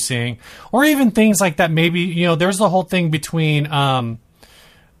producing, or even things like that. Maybe, there's the whole thing between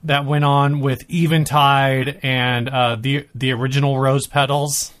that went on with Eventide and the original Rose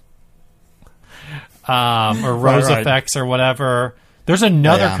pedals, or Rose Effects or whatever. There's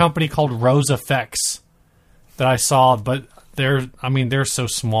another company called Rose Effects that I saw, but they're so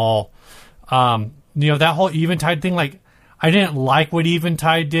small. That whole Eventide thing, like, I didn't like what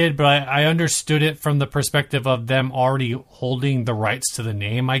Eventide did, but I understood it from the perspective of them already holding the rights to the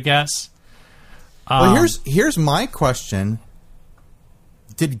name, I guess. Well, here's my question.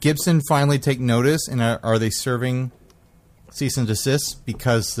 Did Gibson finally take notice, and are they serving cease and desist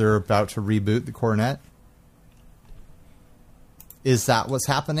because they're about to reboot the cornet? Is that what's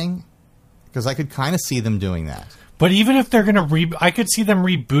happening? Because I could kind of see them doing that. But even if they're going to I could see them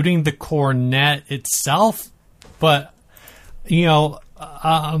rebooting the cornet itself. But, are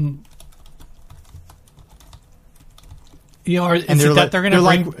they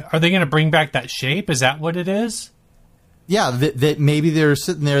going to bring back that shape? Is that what it is? Yeah, that maybe they're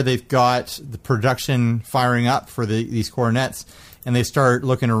sitting there, they've got the production firing up for these cornets, and they start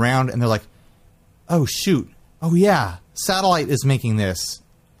looking around, and they're like, oh, shoot. Oh, yeah, Satellite is making this.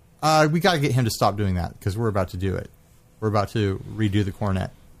 We got to get him to stop doing that, because we're about to do it. We're about to redo the cornet.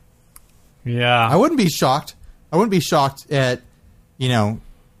 Yeah. I wouldn't be shocked. I wouldn't be shocked at, 2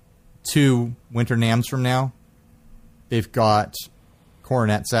 Winter NAMMs from now, they've got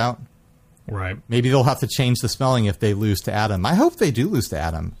cornets out. Right. Maybe they'll have to change the spelling if they lose to Adam. I hope they do lose to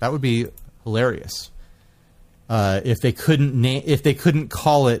Adam. That would be hilarious. If they couldn't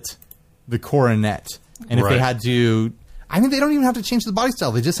call it the coronet, and if they had to, they don't even have to change the body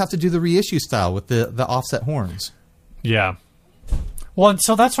style. They just have to do the reissue style with the offset horns. Yeah. Well, and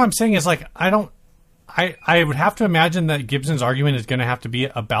so that's what I'm saying is, like, I would have to imagine that Gibson's argument is going to have to be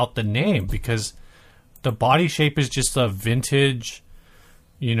about the name, because the body shape is just a vintage,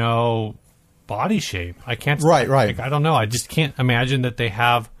 body shape. I can't. Right. Like, I don't know. I just can't imagine that they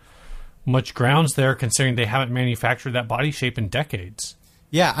have much grounds there, considering they haven't manufactured that body shape in decades.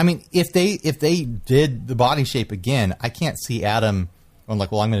 Yeah, if they did the body shape again, I can't see Adam going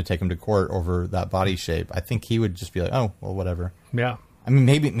like, well, I'm going to take him to court over that body shape. I think he would just be like, oh, well, whatever. Yeah.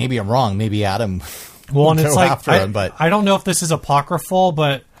 Maybe I'm wrong. Maybe Adam. Well, and it's like, I don't know if this is apocryphal,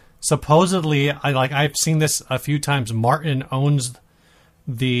 but supposedly, I've seen this a few times. Martin owns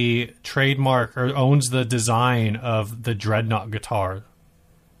the trademark or owns the design of the Dreadnought guitar.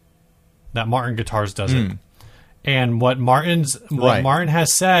 That Martin Guitars does it. And what Martin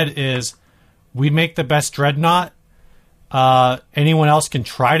has said is, we make the best Dreadnought. Anyone else can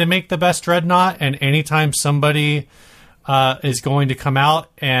try to make the best Dreadnought, and anytime somebody is going to come out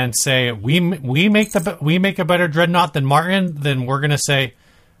and say we make a better Dreadnought than Martin, then we're going to say,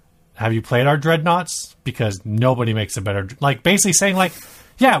 have you played our Dreadnoughts? Because nobody makes a better, like basically saying like,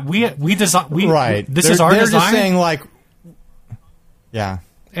 yeah, we design this is our design. They're just saying like, yeah.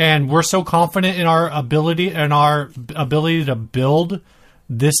 And we're so confident in our ability to build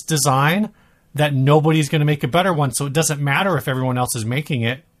this design that nobody's going to make a better one. So it doesn't matter if everyone else is making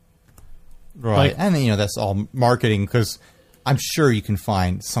it. Right. And that's all marketing, because I'm sure you can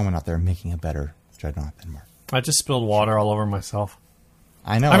find someone out there making a better Dreadnought than Mark. I just spilled water all over myself.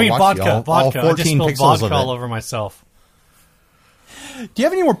 I know. I mean, vodka. All 14 I just spilled pixels vodka all over myself. Do you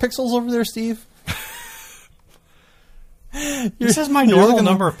have any more pixels over there, Steve? This is my normal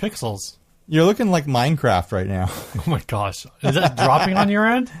number of pixels. You're looking like Minecraft right now. Oh my gosh. Is that dropping on your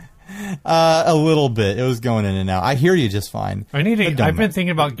end? A little bit. It was going in and out. I hear you just fine. I've been thinking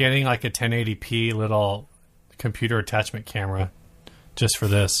about getting like a 1080p little computer attachment camera just for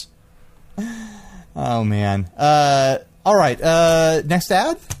this. Oh, man. All right. Next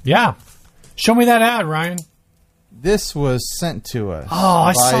ad? Yeah. Show me that ad, Ryan. This was sent to us. Oh,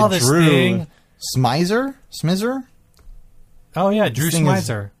 I saw this thing. Smizer? Oh, yeah. Drew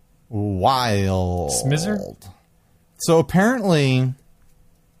Smizer. Wild. Smizer? So apparently,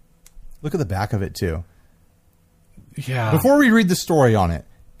 look at the back of it, too. Yeah. Before we read the story on it,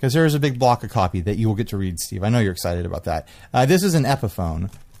 because there is a big block of copy that you will get to read, Steve. I know you're excited about that. This is an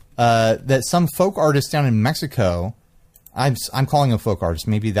Epiphone that some folk artist down in Mexico, I'm calling him a folk artist.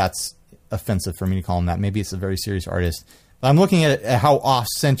 Maybe that's offensive for me to call him that. Maybe it's a very serious artist. But I'm looking at how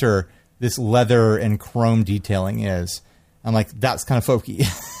off-center this leather and chrome detailing is. I'm like, that's kind of folky.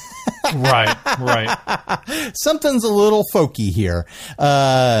 Right. Something's a little folky here.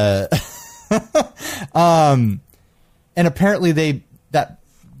 And apparently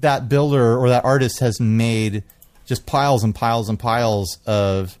that builder or that artist has made just piles and piles and piles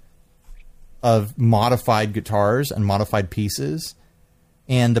of modified guitars and modified pieces.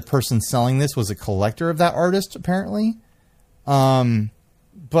 And the person selling this was a collector of that artist, apparently. But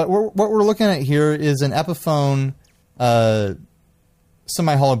what we're looking at here is an Epiphone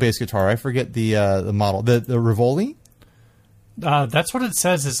semi-hollow bass guitar. I forget the model. The Rivoli? That's what it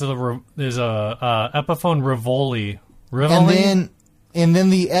says. Is a Epiphone Rivoli. Rivoli? And then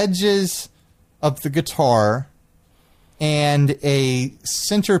the edges of the guitar and a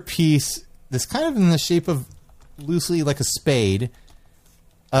centerpiece that's kind of in the shape of loosely like a spade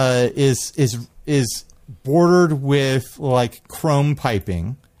is bordered with like chrome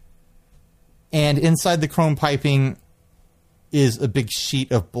piping. And inside the chrome piping is a big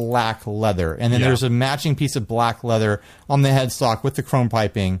sheet of black leather. And then there's a matching piece of black leather on the headstock with the chrome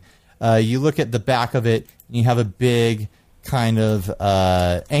piping. You look at the back of it, and you have a big kind of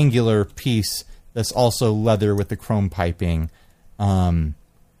angular piece that's also leather with the chrome piping.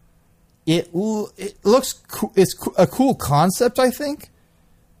 It looks cool. It's a cool concept, I think.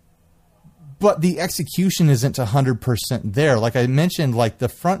 But the execution isn't 100% there. Like I mentioned, like the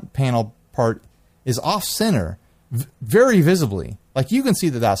front panel part is off center, very visibly. Like you can see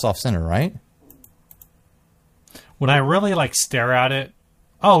that that's off center, right? When I really like stare at it,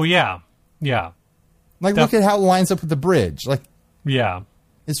 oh yeah. Like look at how it lines up with the bridge. Like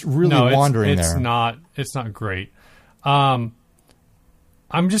it's really wandering there. It's not great. I'm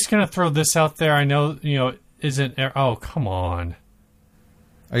just gonna throw this out there. I know isn't. Oh come on.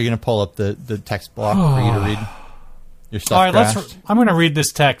 Are you gonna pull up the text block for you to read? Your stuff. All right, I'm going to read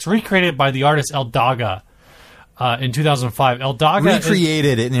this text. Recreated by the artist El Daga in 2005. El Daga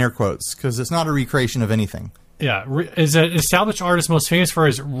recreated it in air quotes because it's not a recreation of anything. Yeah, is an established artist most famous for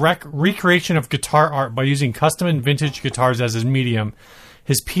his recreation of guitar art by using custom and vintage guitars as his medium.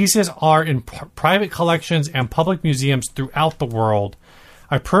 His pieces are in private collections and public museums throughout the world.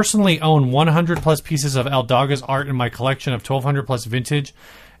 I personally own 100 plus pieces of El Daga's art in my collection of 1,200 plus vintage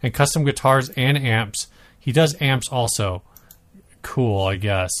and custom guitars and amps. He does amps also. Cool, I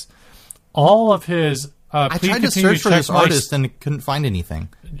guess. All of his... I tried to search for this artist and couldn't find anything.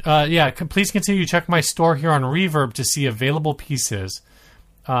 Please continue to check my store here on Reverb to see available pieces.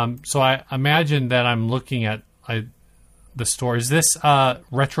 So I imagine that I'm looking at the store. Is this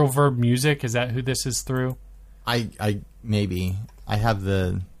Retroverb Music? Is that who this is through? I maybe. I have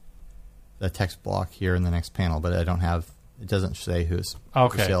the text block here in the next panel, but I don't have It doesn't say who's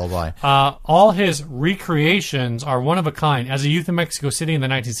Okay. for sale by. All his recreations are one of a kind. As a youth in Mexico City in the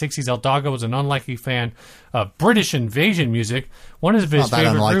 1960s, El Daga was an unlikely fan of British invasion music. One of his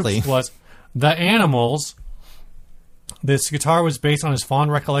favorite groups was The Animals. This guitar was based on his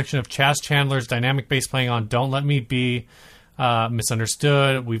fond recollection of Chas Chandler's dynamic bass playing on Don't Let Me Be,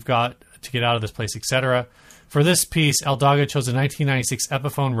 Misunderstood, We've Got to Get Out of This Place, etc. For this piece, El Daga chose a 1996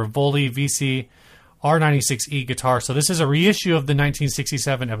 Epiphone Rivoli VC R96E guitar. So this is a reissue of the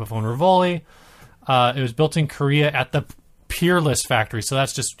 1967 Epiphone Rivoli. It was built in Korea at the Peerless factory. So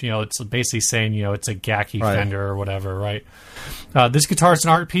that's just, it's basically saying, it's a Gaki Fender or whatever, right? This guitar is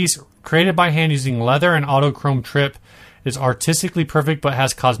an art piece created by hand using leather and autochrome trip. It is artistically perfect, but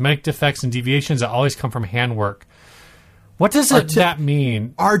has cosmetic defects and deviations that always come from handwork. What does that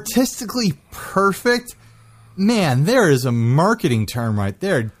mean? Artistically perfect? Man, there is a marketing term right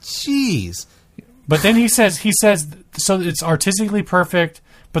there. Jeez. But then he says, so it's artistically perfect,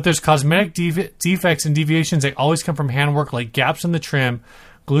 but there's cosmetic defects and deviations that always come from handwork, like gaps in the trim,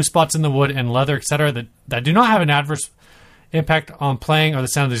 glue spots in the wood and leather, etc., that do not have an adverse impact on playing or the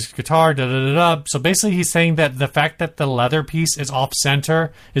sound of this guitar. So basically, he's saying that the fact that the leather piece is off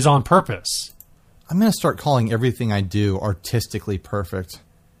center is on purpose. I'm going to start calling everything I do artistically perfect.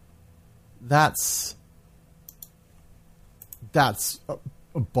 That's a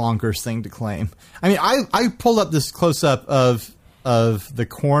bonkers thing to claim. I mean, I pulled up this close-up of the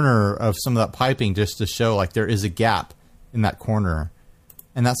corner of some of that piping just to show, like, there is a gap in that corner.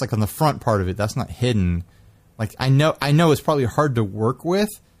 And that's, like, on the front part of it. That's not hidden. Like, I know it's probably hard to work with,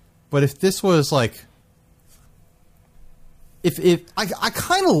 but if this was, like... If I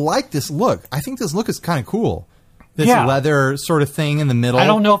kind of like this look. I think this look is kind of cool. This leather sort of thing in the middle. I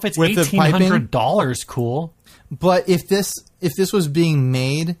don't know if it's $1,800 cool. But if this was being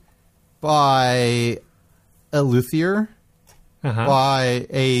made by a luthier, by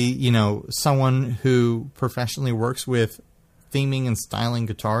someone who professionally works with theming and styling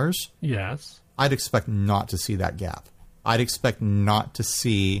guitars, yes, I'd expect not to see that gap. I'd expect not to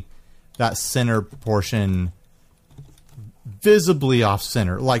see that center portion visibly off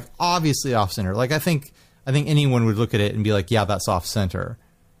center, like obviously off center. Like I think anyone would look at it and be like, yeah, that's off center.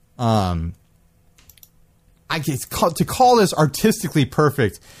 To call this artistically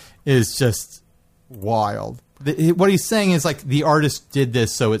perfect is just wild. What he's saying is, like, the artist did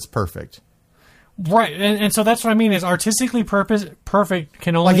this, so it's perfect. Right, and so that's what I mean is artistically perfect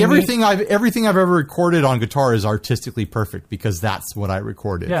can only like everything I've ever recorded on guitar is artistically perfect because that's what I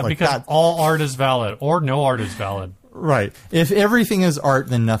recorded. Yeah, like because all art is valid or no art is valid. Right. If everything is art,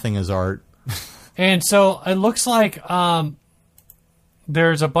 then nothing is art. And so it looks like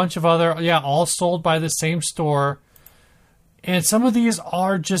there's a bunch of other, all sold by the same store. And some of these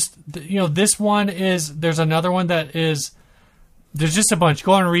are just, this one is, there's another one that is, there's just a bunch.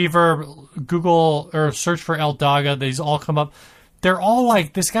 Go on Reverb, Google, or search for El Daga. These all come up. They're all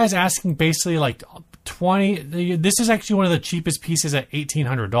like, this guy's asking basically like 20. This is actually one of the cheapest pieces at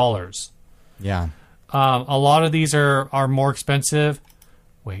 $1,800. Yeah. A lot of these are more expensive.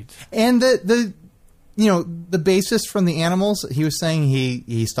 Wait. And the bassist from the Animals, he was saying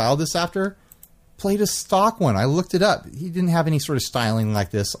he styled this after, played a stock one. I looked it up. He didn't have any sort of styling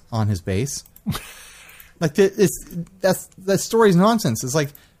like this on his bass. Like that story's nonsense. It's like,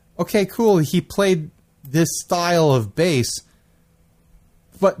 okay, cool. He played this style of bass,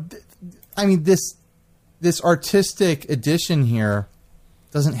 but I mean this artistic addition here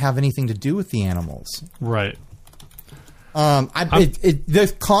doesn't have anything to do with the Animals, right?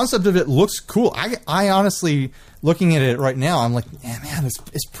 The concept of it looks cool. I honestly, looking at it right now, I'm like, man,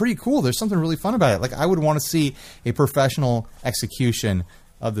 it's pretty cool. There's something really fun about it. Like, I would want to see a professional execution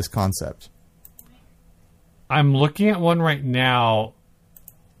of this concept. I'm looking at one right now.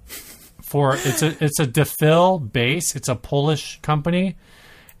 It's a DeFil bass. It's a Polish company,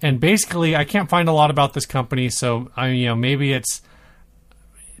 and basically, I can't find a lot about this company. So maybe it's.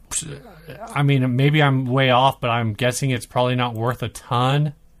 I mean, maybe I'm way off, but I'm guessing it's probably not worth a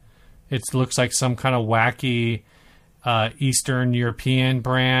ton. It looks like some kind of wacky Eastern European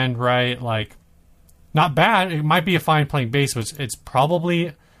brand, right? Like, not bad. It might be a fine playing bass, but it's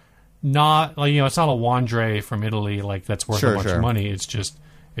probably not, like, it's not a Wandre from Italy, like, that's worth a bunch of money. It's just,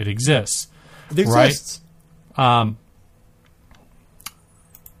 it exists. It exists. Right?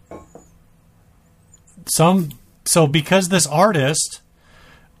 So because this artist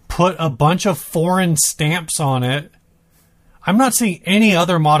put a bunch of foreign stamps on it, I'm not seeing any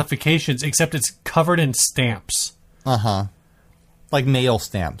other modifications except it's covered in stamps. Like mail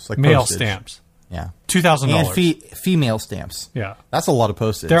stamps, like mail postage. Stamps. Yeah, $2,000. And female stamps. Yeah, that's a lot of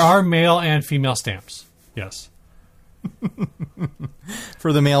postage. There are male and female stamps. Yes.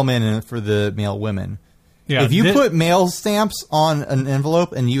 For the mailmen and for the mail women. Yeah, if you put mail stamps on an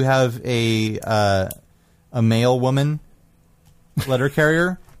envelope and you have a male woman letter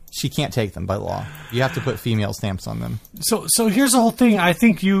carrier, she can't take them by law. You have to put female stamps on them. So here's the whole thing. I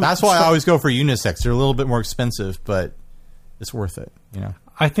think That's why I always go for unisex. They're a little bit more expensive, but it's worth it. You know.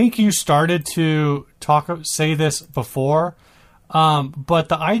 I think you started to say this before, but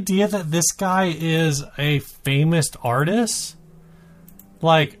the idea that this guy is a famous artist,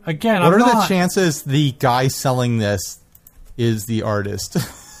 like, again, what are the chances the guy selling this is the artist?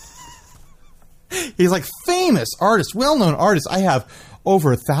 He's like, famous artist, well-known artist. I have over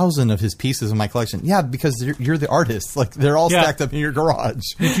 1,000 of his pieces in my collection. Yeah, because you're the artist. Like, they're all stacked up in your garage.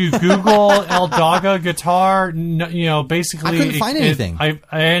 If you Google El Daga guitar, basically... I couldn't find anything. I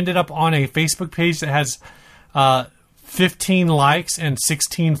ended up on a Facebook page that has 15 likes and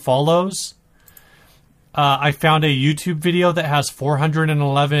 16 follows. I found a YouTube video that has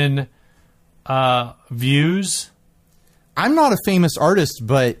 411 views. I'm not a famous artist,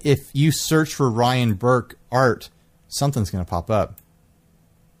 but if you search for Ryan Burke art, something's going to pop up.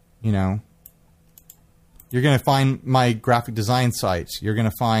 You know, you're going to find my graphic design site. You're going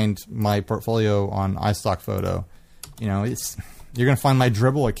to find my portfolio on iStock Photo. You know, you're going to find my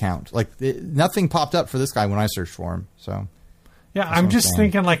Dribble account. Like, nothing popped up for this guy when I searched for him. So, yeah, I'm just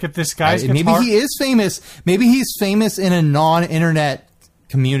thinking, like, if this guy's maybe he is famous. Maybe he's famous in a non-internet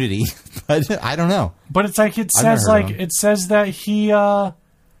community, but I don't know. But it's like it says that he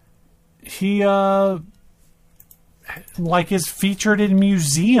like is featured in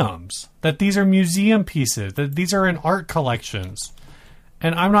museums, that these are museum pieces, that these are in art collections,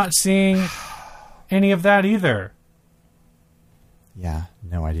 and I'm not seeing any of that either. Yeah,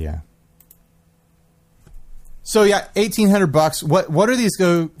 no idea. So yeah, $1,800. What do these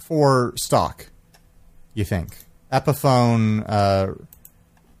go for stock? You think Epiphone,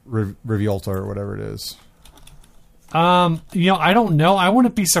 Rivoli, or whatever it is? I don't know. I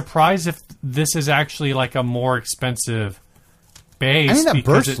wouldn't be surprised if this is actually like a more expensive bass. I mean, that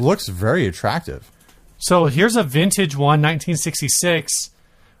burst looks very attractive. So here's a vintage one, 1966,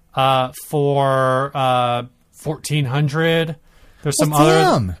 for $1,400. There's some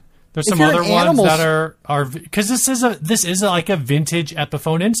other. There's some other ones that are because this is like a vintage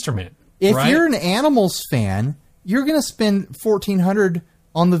Epiphone instrument. If you're an Animals fan, you're going to spend $1,400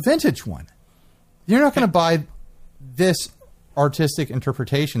 on the vintage one. You're not going to buy this artistic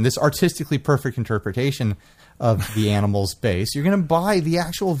interpretation, this artistically perfect interpretation of the Animals bass. You're going to buy the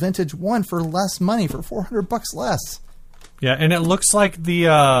actual vintage one for less money, for $400 less. Yeah, and it looks like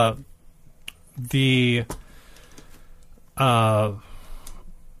even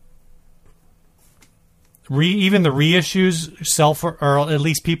the reissues sell for, or at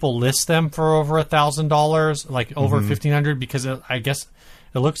least people list them for over $1,000, like over $1,500, because I guess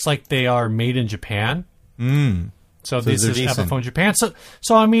it looks like they are made in Japan. So this is decent. Epiphone Japan. So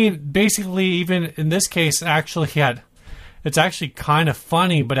I mean, basically, even in this case, it's actually kind of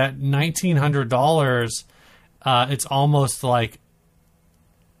funny, but at $1,900, it's almost like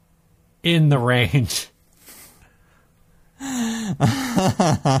in the range.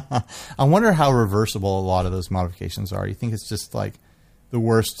 I wonder how reversible a lot of those modifications are. You think it's just like the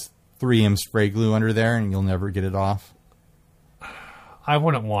worst 3M spray glue under there and you'll never get it off? I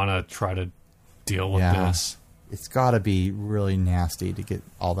wouldn't want to try to deal with this. It's got to be really nasty to get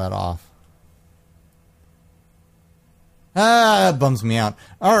all that off. That bums me out.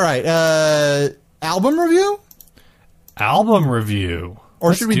 All right. Album review? Album review.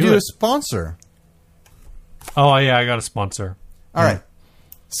 Or should we do a sponsor? Oh, yeah, I got a sponsor. All right.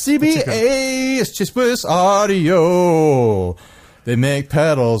 CBA is Chase Audio. They make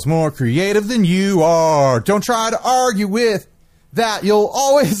pedals more creative than you are. Don't try to argue with that. You'll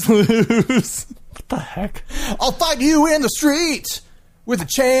always lose. What the heck? I'll fight you in the street with a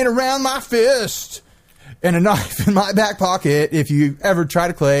chain around my fist and a knife in my back pocket if you ever try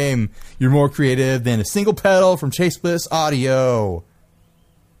to claim you're more creative than a single pedal from Chase Bliss Audio.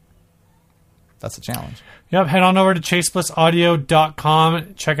 That's a challenge. Yep, head on over to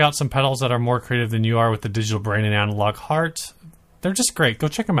chaseblisaudio.com. Check out some pedals that are more creative than you are with the digital brain and analog heart. They're just great. Go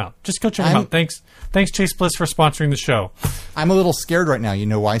check them out. Just go check them out. Thanks, Chase Bliss, for sponsoring the show. I'm a little scared right now. You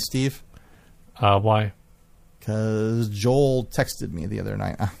know why, Steve? Why? Because Joel texted me the other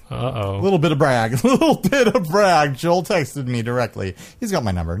night. Uh-oh. A little bit of brag. Joel texted me directly. He's got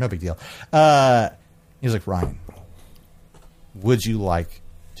my number. No big deal. He's like, Ryan, would you like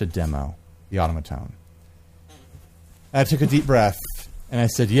to demo the Automatone? I took a deep breath, and I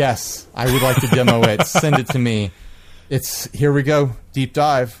said, yes, I would like to demo it. Send it to me. Here we go. Deep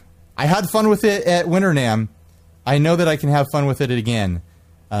dive. I had fun with it at Winter NAMM. I know that I can have fun with it again,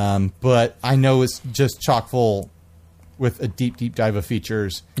 but I know it's just chock full with a deep, deep dive of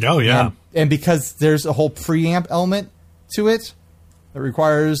features. Oh, yeah. And because there's a whole preamp element to it that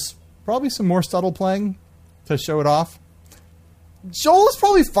requires probably some more subtle playing to show it off. Joel is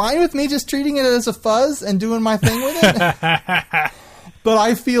probably fine with me just treating it as a fuzz and doing my thing with it. But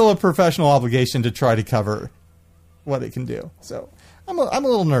I feel a professional obligation to try to cover what it can do. So I'm a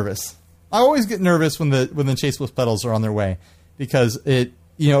little nervous. I always get nervous when the chaseless pedals are on their way, because it,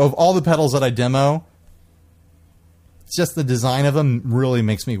 of all the pedals that I demo, just the design of them really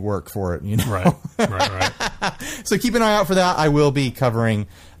makes me work for it. Right. So keep an eye out for that. I will be covering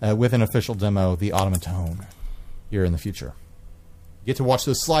with an official demo the Automaton here in the future. You get to watch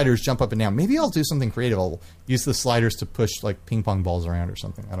those sliders jump up and down. Maybe I'll do something creative. I'll use the sliders to push like ping pong balls around or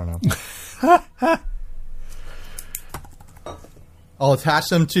something. I don't know. I'll attach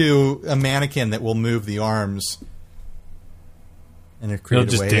them to a mannequin that will move the arms in a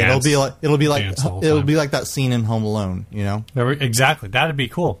creative way. Dance. It'll be like that scene in Home Alone. Exactly. That'd be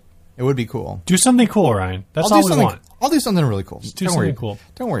cool. It would be cool. Do something cool, Ryan. That's all we want. I'll do something really cool. Just do something cool.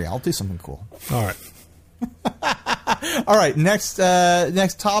 Don't worry. I'll do something cool. All right. All right. Next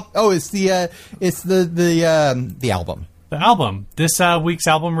top. Oh, it's the album. The album. This week's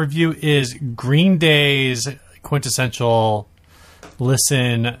album review is Green Day's quintessential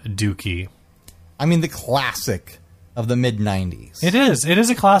listen Dookie. I mean, the classic of the mid '90s. It is. It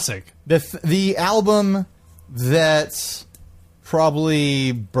is a classic. The album that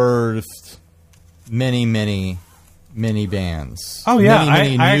probably birthed many bands. Oh yeah,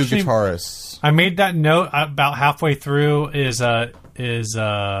 many new guitarists. I made that note about halfway through. Is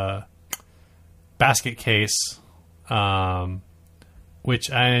Basket Case,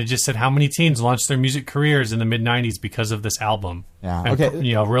 which I just said how many teens launched their music careers in the mid '90s because of this album. Yeah. And,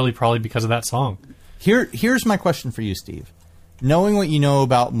 okay. Really probably because of that song. Here's my question for you, Steve. Knowing what you know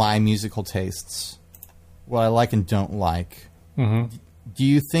about my musical tastes, what I like and don't like, do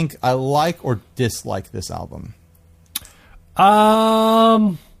you think I like or dislike this album?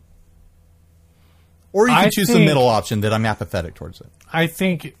 Or you can choose the middle option that I'm apathetic towards it. I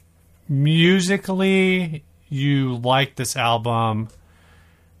think musically you like this album,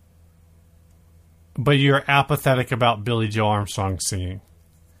 but you're apathetic about Billy Joe Armstrong singing.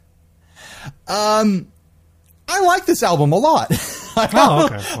 I like this album a lot.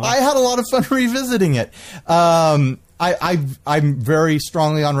 I had a lot of fun revisiting it. I'm very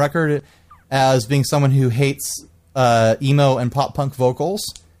strongly on record as being someone who hates emo and pop punk vocals.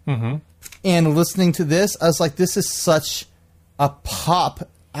 Mm-hmm. And listening to this, I was like, this is such a pop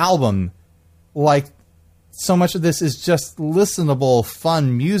album. Like, so much of this is just listenable,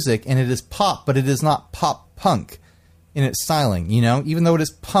 fun music, and it is pop, but it is not pop punk in its styling, even though it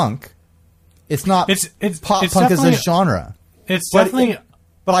is punk. It's not pop punk as a genre.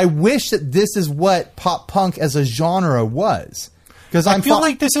 But I wish that this is what pop punk as a genre was. Because I feel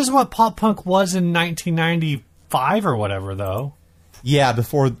like this is what pop punk was in 1995 or whatever, though. Yeah,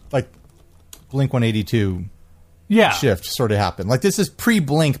 before Blink 182 shift sort of happened. Like, this is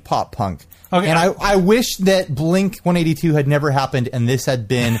pre-Blink pop punk. Okay. And I wish that Blink 182 had never happened and this had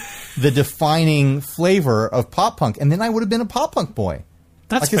been the defining flavor of pop punk. And then I would have been a pop punk boy.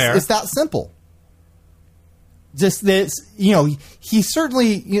 That's fair. It's that simple. Just this, he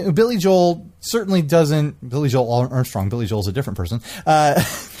certainly, Billy Joel certainly doesn't, Billy Joel Armstrong, Billy Joel's a different person.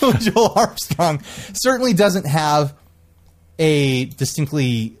 Billy Joel Armstrong certainly doesn't have a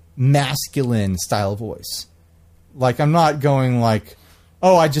distinctly masculine style voice. Like, I'm not going like,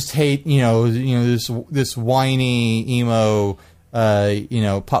 oh, I just hate, this whiny emo,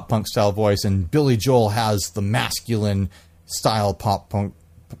 pop punk style voice, and Billy Joel has the masculine style pop punk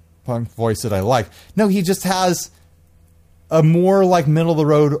voice that I like. No, he just has a more like middle of the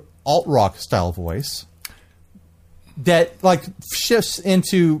road alt rock style voice that shifts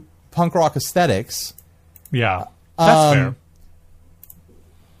into punk rock aesthetics. Yeah, that's fair.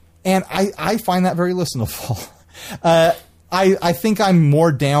 And I find that very listenable. I think I'm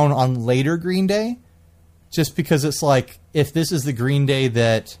more down on later Green Day, just because it's like, if this is the Green Day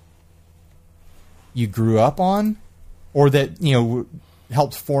that you grew up on, or that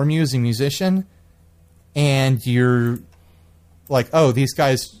helped form you as a musician, and you're like, oh, these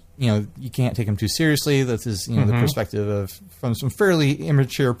guys, you can't take them too seriously. This is the perspective from some fairly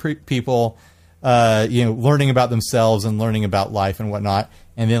immature people, learning about themselves and learning about life and whatnot.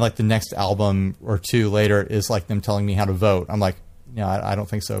 And then the next album or two later is them telling me how to vote. I'm like, no, I don't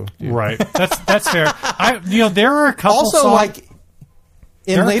think so, dude. Right. That's fair. There are a couple also songs.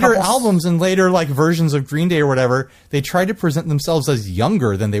 in later albums and later like versions of Green Day or whatever, they tried to present themselves as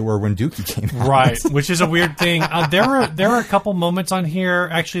younger than they were when Dookie came out. Right, which is a weird thing. There were a couple moments on here.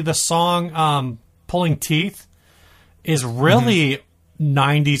 Actually, the song "Pulling Teeth" is really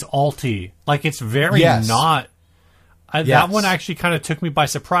 90s alty. Like, it's very not. That one actually kind of took me by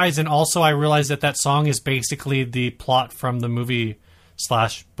surprise, and also I realized that song is basically the plot from the movie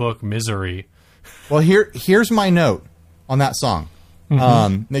 / book Misery. Well, here's my note on that song.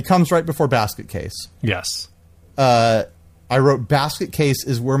 It comes right before Basket Case. Yes. I wrote, Basket Case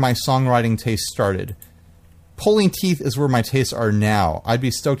is where my songwriting taste started. Pulling Teeth is where my tastes are now. I'd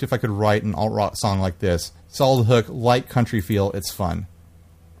be stoked if I could write an alt-rock song like this. Solid hook, light country feel, it's fun.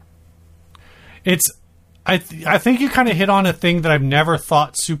 I think you kind of hit on a thing that I've never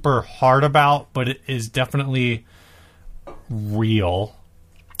thought super hard about, but it is definitely real.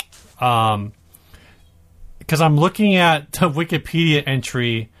 Because I'm looking at the Wikipedia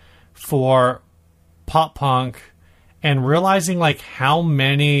entry for pop punk and realizing like how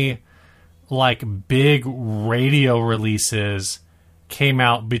many like big radio releases came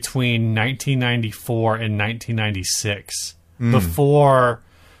out between 1994 and 1996 before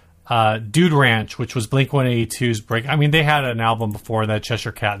Dude Ranch, which was Blink-182's break. I mean, they had an album before that,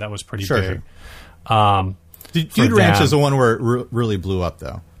 Cheshire Cat, that was pretty big. Dude Ranch is the one where it really blew up,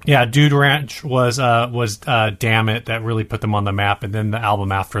 though. Yeah, Dude Ranch was Damn It, that really put them on the map, and then the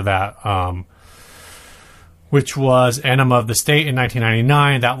album after that, which was Enema of the State in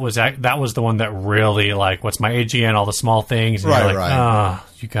 1999. That was the one that really, like, What's My Age Again, all the small things. And right.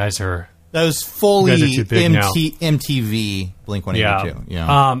 You guys are... That was fully MTV Blink-182.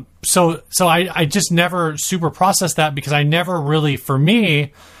 Yeah. So I just never super processed that because I never really, for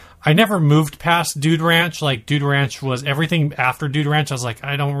me... I never moved past Dude Ranch. Like, Dude Ranch was everything after Dude Ranch. I was like,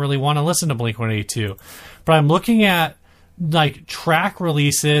 I don't really want to listen to Blink-182. But I'm looking at, like, track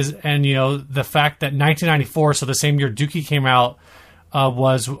releases and, you know, the fact that 1994, so the same year Dookie came out,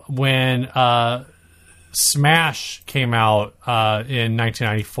 was when Smash came out in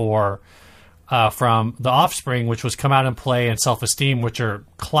 1994 from The Offspring, which was Come Out and Play and Self-Esteem, which are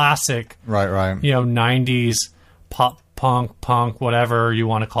classic, right. You know, 90s pop, punk, whatever you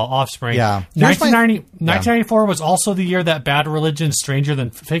want to call Offspring. Yeah. 1994 was also the year that Bad Religion, Stranger Than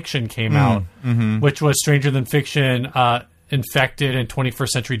Fiction came out, which was Stranger Than Fiction, Infected, and 21st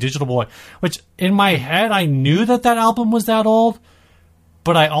Century Digital Boy, which in my head, I knew that album was that old,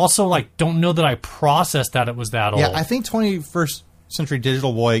 but I also like don't know that I processed that it was that old. Yeah, I think 21st Century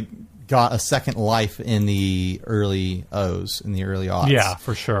Digital Boy got a second life in the early O's, in the early aughts. Yeah,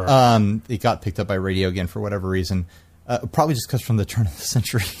 for sure. It got picked up by radio again for whatever reason. Probably just because from the turn of the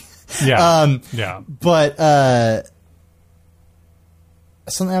century. Yeah. But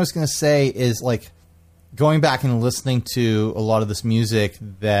something I was going to say is, like, going back and listening to a lot of this music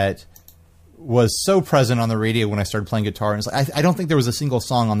that was so present on the radio when I started playing guitar. And it's like, I don't think there was a single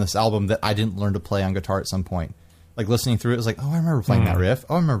song on this album that I didn't learn to play on guitar at some point. Like, listening through it, it was like, oh, I remember playing that riff.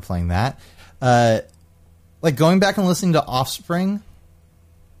 Oh, I remember playing that. Like, going back and listening to Offspring...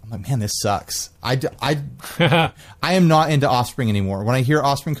 I'm like, man, this sucks. I am not into Offspring anymore. When I hear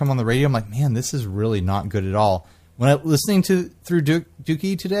Offspring come on the radio, I'm like, man, this is really not good at all. When I listening through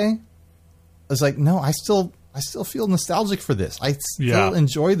Dookie today, I was like, no, I still feel nostalgic for this. I still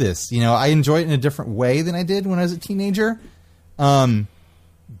enjoy this. You know, I enjoy it in a different way than I did when I was a teenager.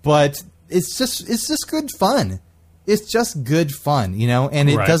 But it's just good fun. It's just good fun, you know, and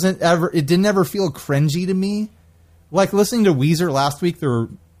it didn't ever feel cringy to me. Like listening to Weezer last week, there were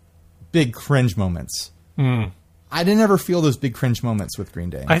big cringe moments. I didn't ever feel those big cringe moments with Green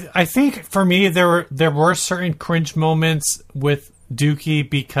Day. I think for me there were certain cringe moments with Dookie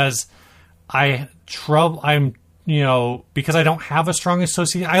because because I don't have a strong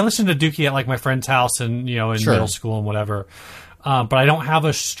association. I listened to Dookie at like my friend's house and in middle school and whatever, but I don't have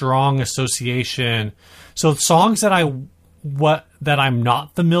a strong association. So songs that I'm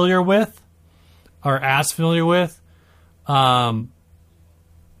not familiar with or as familiar with.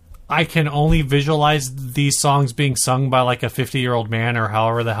 I can only visualize these songs being sung by like a 50-year-old man or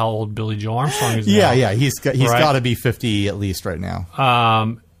however the hell old Billy Joe Armstrong is. Yeah, he's got to be 50 at least right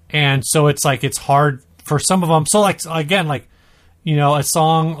now. And so it's like it's hard for some of them. So like again, like a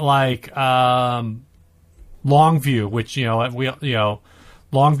song like Longview, which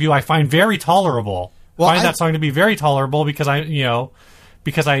Longview I find very tolerable. Well, I find that song to be very tolerable because I hear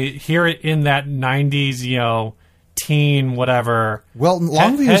it in that 90s teen whatever. Well,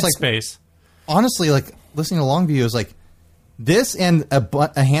 Longview is like space. Honestly, like listening to Longview is like this and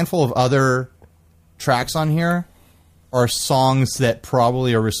a handful of other tracks on here are songs that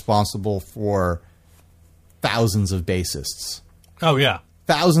probably are responsible for thousands of bassists. Oh yeah.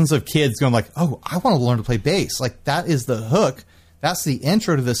 thousands of kids going like, oh, I want to learn to play bass. Like, that is the hook. That's the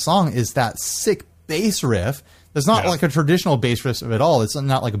intro to this song, is that sick bass riff. It's not like a traditional bass riff at all. It's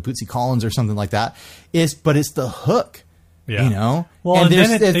not like a Bootsy Collins or something like that. But it's the hook, you know? Well, and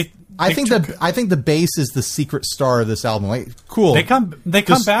then I think the bass is the secret star of this album. Like, cool. They come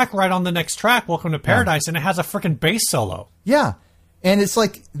back right on the next track, Welcome to Paradise, and it has a freaking bass solo. Yeah. And it's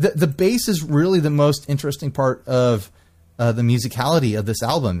like the bass is really the most interesting part of the musicality of this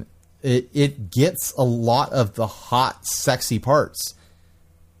album. It gets a lot of the hot, sexy parts.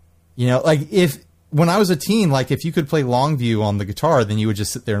 You know, like when I was a teen, like if you could play Longview on the guitar, then you would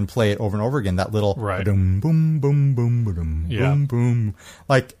just sit there and play it over and over again. That little boom, boom, boom, boom, boom, boom, boom.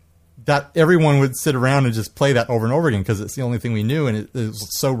 Like that, everyone would sit around and just play that over and over again because it's the only thing we knew, and it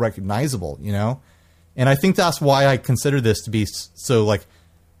was so recognizable, you know? And I think that's why I consider this to be so like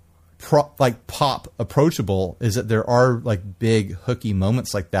pop approachable, is that there are like big hooky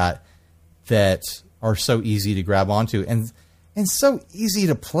moments like that are so easy to grab onto and so easy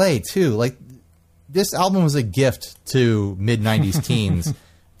to play too. Like, this album was a gift to mid-90s teens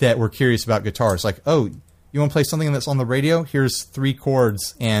that were curious about guitars. Like, oh, you want to play something that's on the radio? Here's 3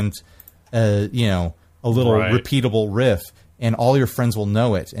 chords and you know, a little repeatable riff, and all your friends will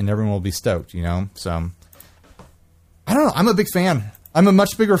know it, and everyone will be stoked, you know? So, I don't know. I'm a big fan. I'm a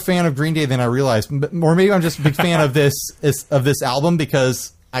much bigger fan of Green Day than I realized. Or maybe I'm just a big fan of this album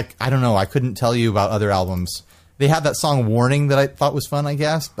because, I don't know, I couldn't tell you about other albums. They had that song Warning that I thought was fun, I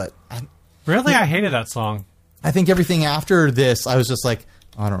guess, but... Really? I hated that song. I think everything after this, I was just like,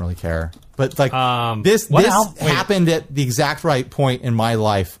 oh, I don't really care. But like this happened at the exact right point in my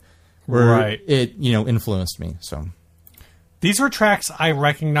life where it, you know, influenced me. So these were tracks I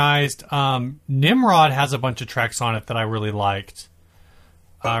recognized. Nimrod has a bunch of tracks on it that I really liked.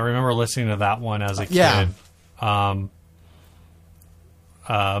 I remember listening to that one as a kid.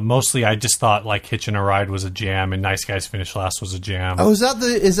 Mostly, I just thought like Hitchin' a Ride was a jam, and Nice Guys Finish Last was a jam. Oh, is that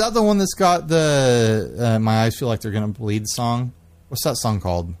the one that's got the My Eyes Feel Like They're Gonna Bleed song? What's that song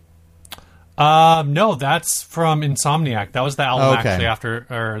called? No, that's from Insomniac. That was the album actually after,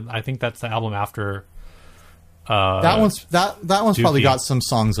 or I think that's the album after. That one's Dookie. Probably got some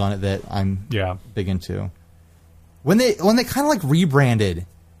songs on it that I'm big into. When they kind of like rebranded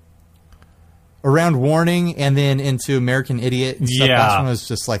around Warning and then into American Idiot and stuff, that's when I was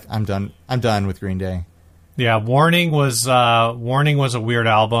just like, I'm done with Green Day. Yeah, Warning was a weird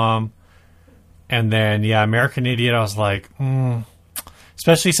album, and then American Idiot, I was like,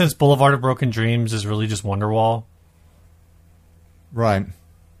 especially since Boulevard of Broken Dreams is really just Wonderwall, right?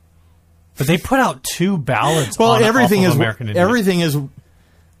 But they put out 2 ballads. Well, off is American Idiot. Everything is.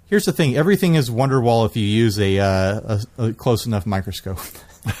 Here's the thing: everything is Wonderwall if you use a close enough microscope.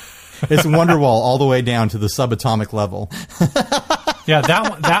 It's Wonderwall all the way down to the subatomic level. Yeah,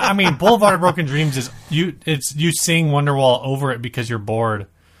 that I mean, Boulevard of Broken Dreams is you sing Wonderwall over it because you're bored.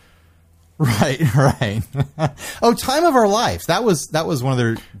 Right. Oh, Time of Our Life. That was one of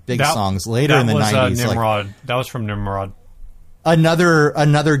their big songs later in the 90s. Nimrod. That was from Nimrod.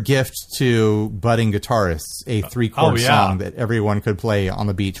 Another gift to budding guitarists, a 3-chord song that everyone could play on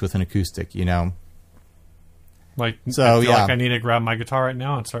the beach with an acoustic, you know. Like, so, I feel like I need to grab my guitar right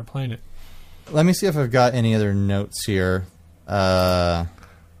now and start playing it. Let me see if I've got any other notes here. As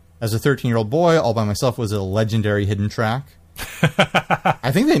a 13-year-old boy, All By Myself was a legendary hidden track.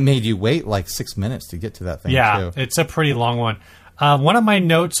 I think they made you wait like 6 minutes to get to that thing, too. It's a pretty long one. One of my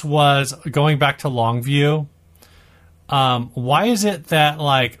notes was, going back to Longview, why is it that,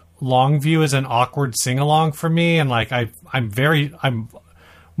 like, Longview is an awkward sing-along for me? And, like, I'm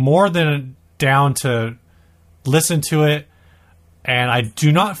more than down to listen to it, and I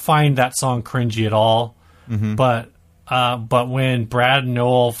do not find that song cringy at all. Mm-hmm. But when Brad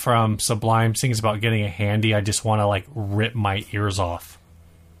Noel from Sublime sings about getting a handy, I just want to like rip my ears off.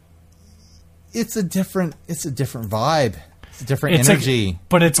 It's a different vibe. It's a different energy.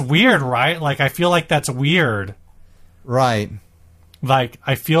 But it's weird, right? Like, I feel like that's weird. Right. Like,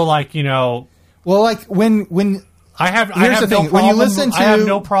 I feel like, you know, well, like when I have no problem. When you listen to, I have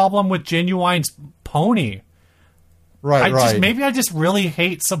no problem with Genuine's Pony. Right. Maybe I just really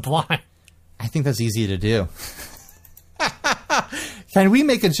hate Sublime. I think that's easy to do. Can we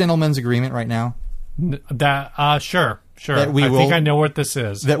make a gentleman's agreement right now? Sure. I think I know what this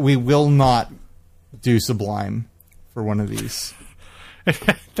is. That we will not do Sublime for one of these.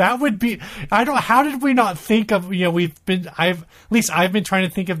 That would be. How did we not think of? You know, I've been trying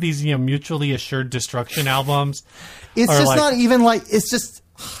to think of these, you know, mutually assured destruction albums. It's just like, not even like. It's just.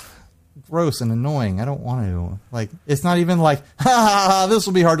 gross and annoying. I don't want to. Like, it's not even like, this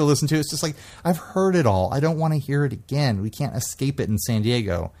will be hard to listen to. It's just like, I've heard it all. I don't want to hear it again. We can't escape it in San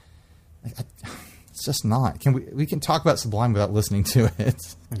Diego. Like, it's just not. We can talk about Sublime without listening to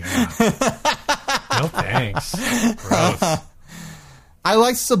it. Yeah. No thanks. Gross. I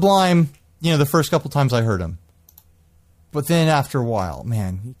liked Sublime, the first couple times I heard him. But then after a while,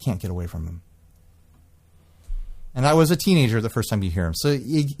 man, you can't get away from him. And I was a teenager the first time you hear him, so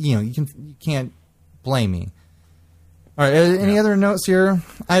you can't blame me. All right, any other notes here?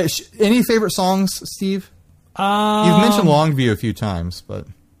 Any favorite songs, Steve? You've mentioned Longview a few times, but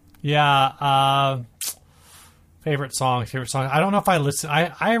yeah, favorite song. I don't know if I listen.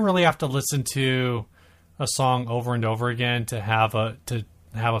 I really have to listen to a song over and over again to have a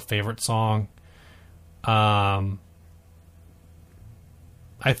favorite song. I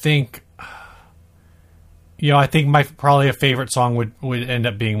think. I think my probably a favorite song would end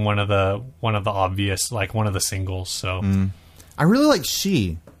up being one of the obvious, like one of the singles. So I really like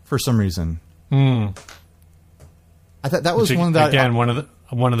She for some reason. I thought that was one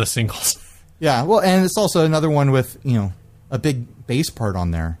of the singles. Yeah, well, and it's also another one with a big bass part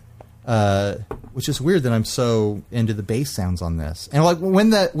on there, which is weird that I'm so into the bass sounds on this. And like when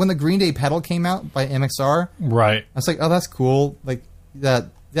the Green Day pedal came out by MXR, right? I was like, oh, that's cool. Like that.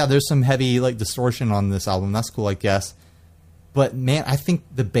 Yeah, there's some heavy like distortion on this album. That's cool, I guess. But man, I think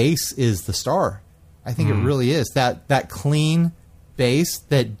the bass is the star. I think it really is. That clean bass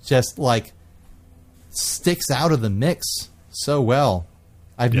that just like sticks out of the mix so well.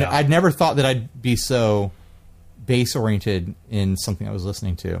 I'd never thought that I'd be so bass oriented in something I was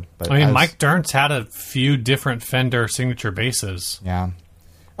listening to. But Mike Dirnt's had a few different Fender signature basses. Yeah.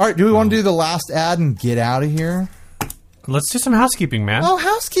 All right, do we want to do the last ad and get out of here? Let's do some housekeeping, man. Oh,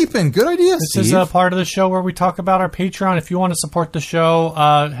 housekeeping. Good idea, Steve. This is a part of the show where we talk about our Patreon. If you want to support the show,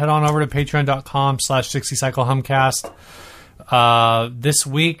 head on over to patreon.com/60cyclehumcast. This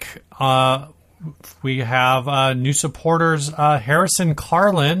week, we have new supporters, Harrison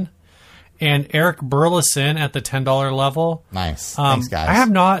Carlin and Eric Burleson at the $10 level. Nice. Thanks, guys. I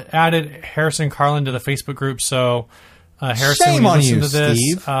have not added Harrison Carlin to the Facebook group, so Harrison, shame when you on listen you, to this,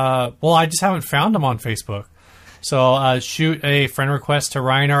 Steve. Well, I just haven't found him on Facebook. So shoot a friend request to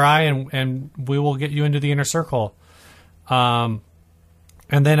Ryan or I, and we will get you into the inner circle. And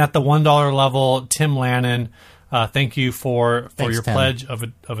then at the $1 level, Tim Lannon, thank you for your Tim. pledge of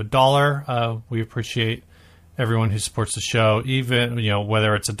 $1. We appreciate everyone who supports the show, even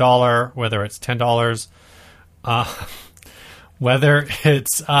whether it's $1, whether it's $10, whether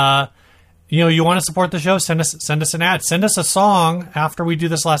it's you want to support the show, send us an ad, send us a song. After we do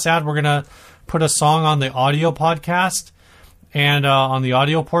this last ad, we're gonna put a song on the audio podcast and on the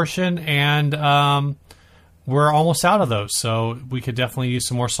audio portion, and we're almost out of those, so we could definitely use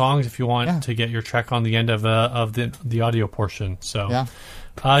some more songs if you want to get your track on the end of the audio portion. So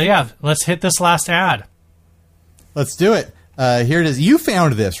let's hit this last ad. Let's do it. Here it is. You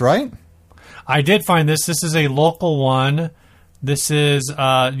found this, right? I did find this. This is a local one. This is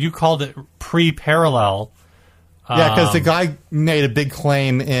you called it pre-parallel. Yeah, because the guy made a big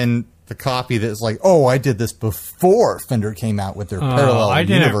claim in the copy that's like, oh, I did this before Fender came out with their parallel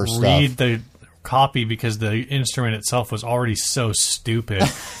universe stuff. I didn't read the copy because the instrument itself was already so stupid.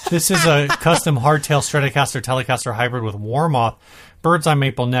 This is a custom hardtail Stratocaster Telecaster hybrid with Warmoth bird's eye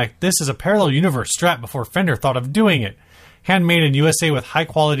maple neck. This is a parallel universe Strat before Fender thought of doing it. Handmade in USA with high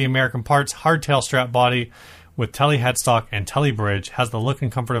quality American parts, hardtail Strat body with Tele headstock and Tele bridge. Has the look and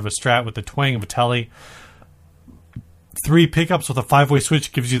comfort of a Strat with the twang of a Tele. 3 pickups with a 5-way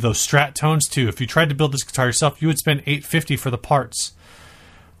switch gives you those Strat tones too. If you tried to build this guitar yourself, you would spend $850 for the parts.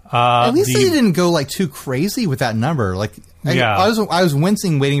 At least they didn't go like too crazy with that number. Like, I was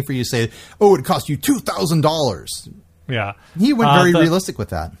wincing, waiting for you to say, "Oh, it cost you $2,000." Yeah, he went very realistic with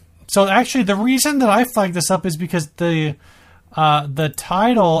that. So actually, the reason that I flagged this up is because the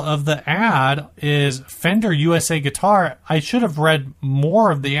title of the ad is Fender USA Guitar. I should have read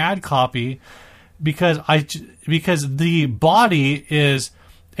more of the ad copy because the body is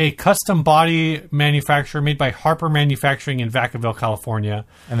a custom body manufacturer made by Harper Manufacturing in Vacaville, California.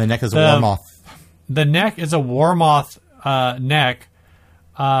 And the neck is a Warmoth. The neck is a Warmoth neck.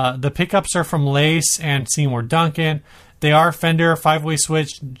 The pickups are from Lace and Seymour Duncan. They are Fender 5-way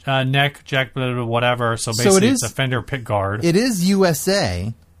switch neck, jack, whatever. So basically, it's a Fender pick guard. It is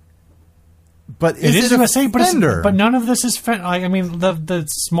USA, but it is USA, but none of this is Fender. I mean, the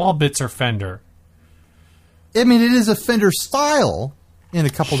small bits are Fender. I mean, it is a Fender style in a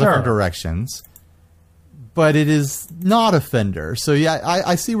couple different directions, but it is not a Fender. So yeah,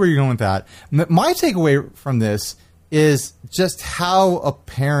 I see where you're going with that. My takeaway from this is just how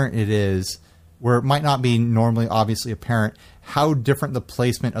apparent it is, where it might not be normally obviously apparent, how different the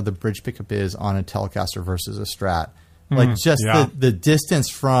placement of the bridge pickup is on a Telecaster versus a Strat. Like just the distance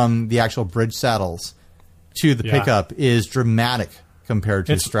from the actual bridge saddles to the pickup is dramatic compared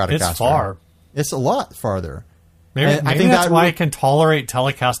to Stratocaster. It's far. It's a lot farther. Maybe I think that's why I can tolerate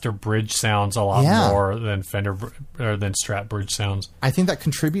Telecaster bridge sounds a lot more than Fender or than Strat bridge sounds. I think that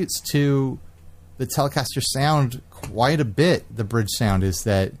contributes to the Telecaster sound quite a bit. The bridge sound is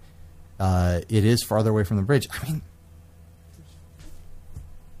that it is farther away from the bridge. I mean,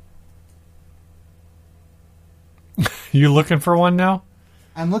 you looking for one now?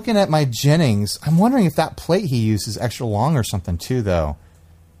 I'm looking at my Jennings. I'm wondering if that plate he used is extra long or something too, though.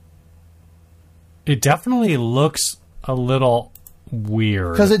 It definitely looks a little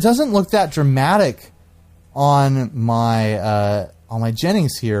weird because it doesn't look that dramatic on my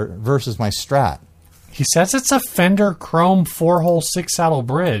Jennings here versus my Strat. He says it's a Fender Chrome 4-hole 6-saddle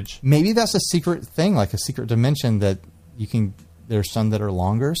bridge. Maybe that's a secret thing, like a secret dimension that you can. There's some that are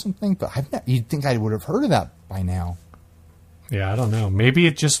longer or something, but you'd think I would have heard of that by now. Yeah, I don't know. Maybe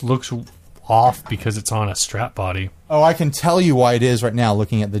it just looks off because it's on a Strat body. Oh, I can tell you why it is right now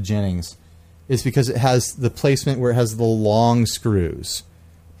looking at the Jennings. It's because it has the placement where it has the long screws.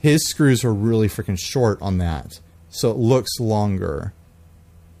 His screws are really freaking short on that, so it looks longer.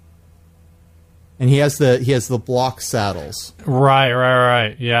 And he has the block saddles.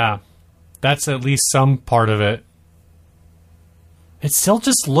 Right. Yeah. That's at least some part of it. It still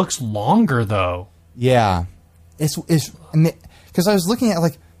just looks longer, though. Yeah. It's because I was looking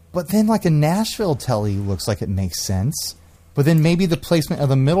at but then a Nashville Telly looks like it makes sense. But then maybe the placement of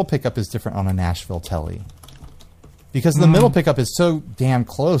the middle pickup is different on a Nashville Telly. Because the middle pickup is so damn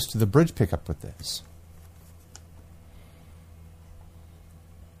close to the bridge pickup with this.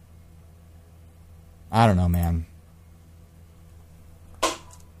 I don't know, man.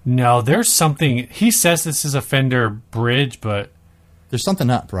 No, there's something. He says this is a Fender bridge, but there's something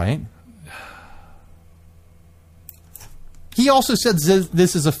up, right? He also said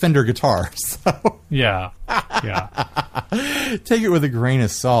this is a Fender guitar. So. Yeah. Take it with a grain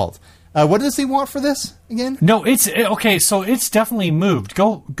of salt. What does he want for this again? No, it's okay. So it's definitely moved.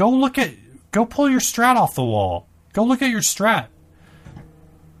 Go pull your Strat off the wall. Go look at your Strat.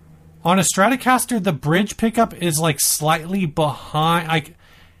 On a Stratocaster, the bridge pickup is slightly behind.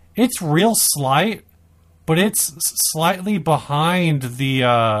 It's real slight, but it's slightly behind the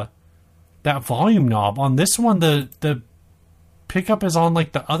that volume knob. On this one, the pickup is on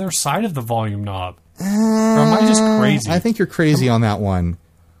the other side of the volume knob. Or am I just crazy? I think you're crazy on that one.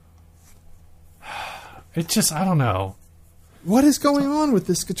 It's just, I don't know. What is going on with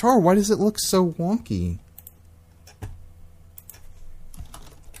this guitar? Why does it look so wonky?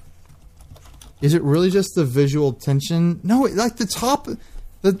 Is it really just the visual tension? No, the top,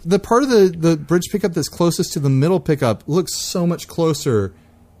 the part of the bridge pickup that's closest to the middle pickup looks so much closer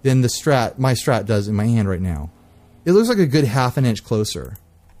than my Strat does in my hand right now. It looks like a good half an inch closer.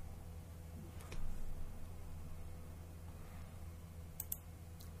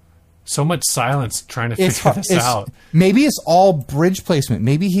 So much silence trying to figure this out. Maybe it's all bridge placement.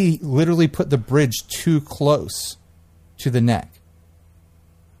 Maybe he literally put the bridge too close to the neck.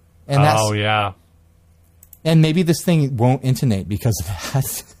 And yeah. And maybe this thing won't intonate because of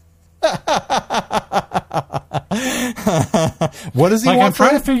that. What does he want? I'm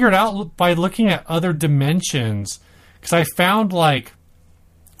trying to figure it out by looking at other dimensions. Because I found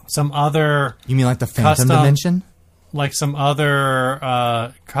some other... You mean the Phantom dimension? Some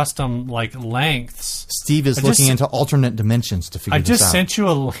other custom lengths. Steve is looking into alternate dimensions to figure this out. I just sent you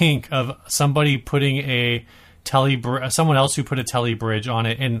a link of somebody putting a someone else who put a Telly bridge on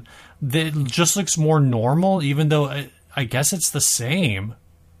it, and it just looks more normal, even though I guess it's the same.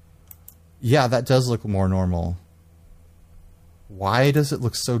 Yeah, that does look more normal. Why does it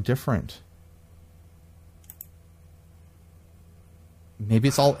look so different? Maybe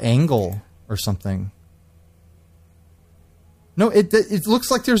it's all angle or something. No, it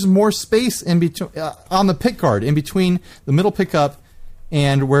looks like there's more space in between on the pick guard, in between the middle pickup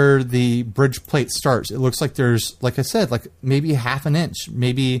and where the bridge plate starts. It looks like there's, like I said, maybe half an inch,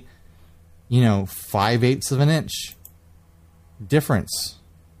 maybe 5/8 of an inch difference.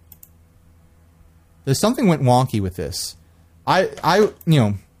 There's something went wonky with this.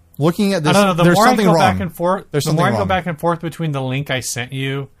 Looking at this, I don't know, there's something wrong. The more I go back and forth between the link I sent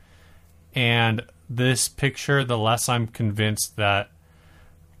you and this picture, the less I'm convinced that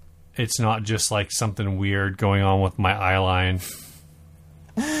it's not just something weird going on with my eye line.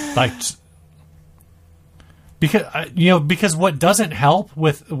 Because what doesn't help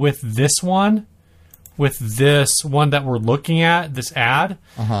with this one, with this one that we're looking at, this ad,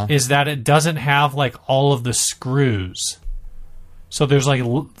 is that it doesn't have like all of the screws. So there's like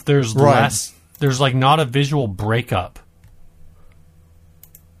less. There's like not a visual breakup.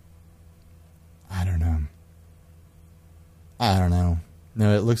 I don't know.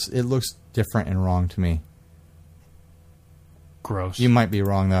 No, it looks different and wrong to me. Gross. You might be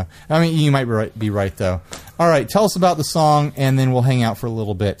wrong though. I mean, you might be right though. All right, tell us about the song, and then we'll hang out for a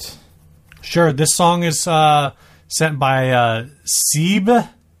little bit. Sure. This song is sent by Sieb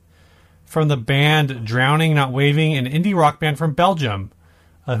from the band Drowning Not Waving, an indie rock band from Belgium,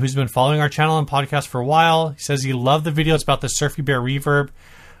 who's been following our channel and podcast for a while. He says he loved the videos about the Surfy Bear reverb,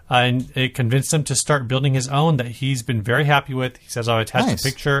 and it convinced him to start building his own that he's been very happy with. He says, I'll attach a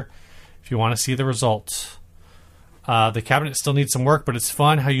picture if you want to see the results. The cabinet still needs some work, but it's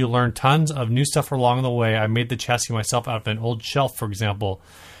fun how you learn tons of new stuff along the way. I made the chassis myself out of an old shelf, for example.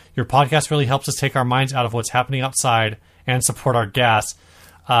 Your podcast really helps us take our minds out of what's happening outside and support our gas.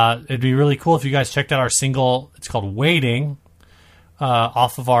 It'd be really cool if you guys checked out our single. It's called Waiting,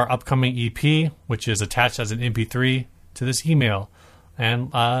 off of our upcoming EP, which is attached as an MP3 to this email.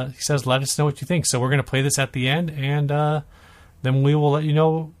 And he says, let us know what you think. So we're going to play this at the end, and then we will let you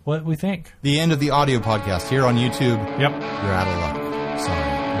know what we think. The end of the audio podcast here on YouTube. Yep. You're out of luck.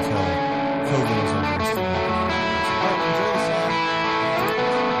 Sorry. Until COVID is over.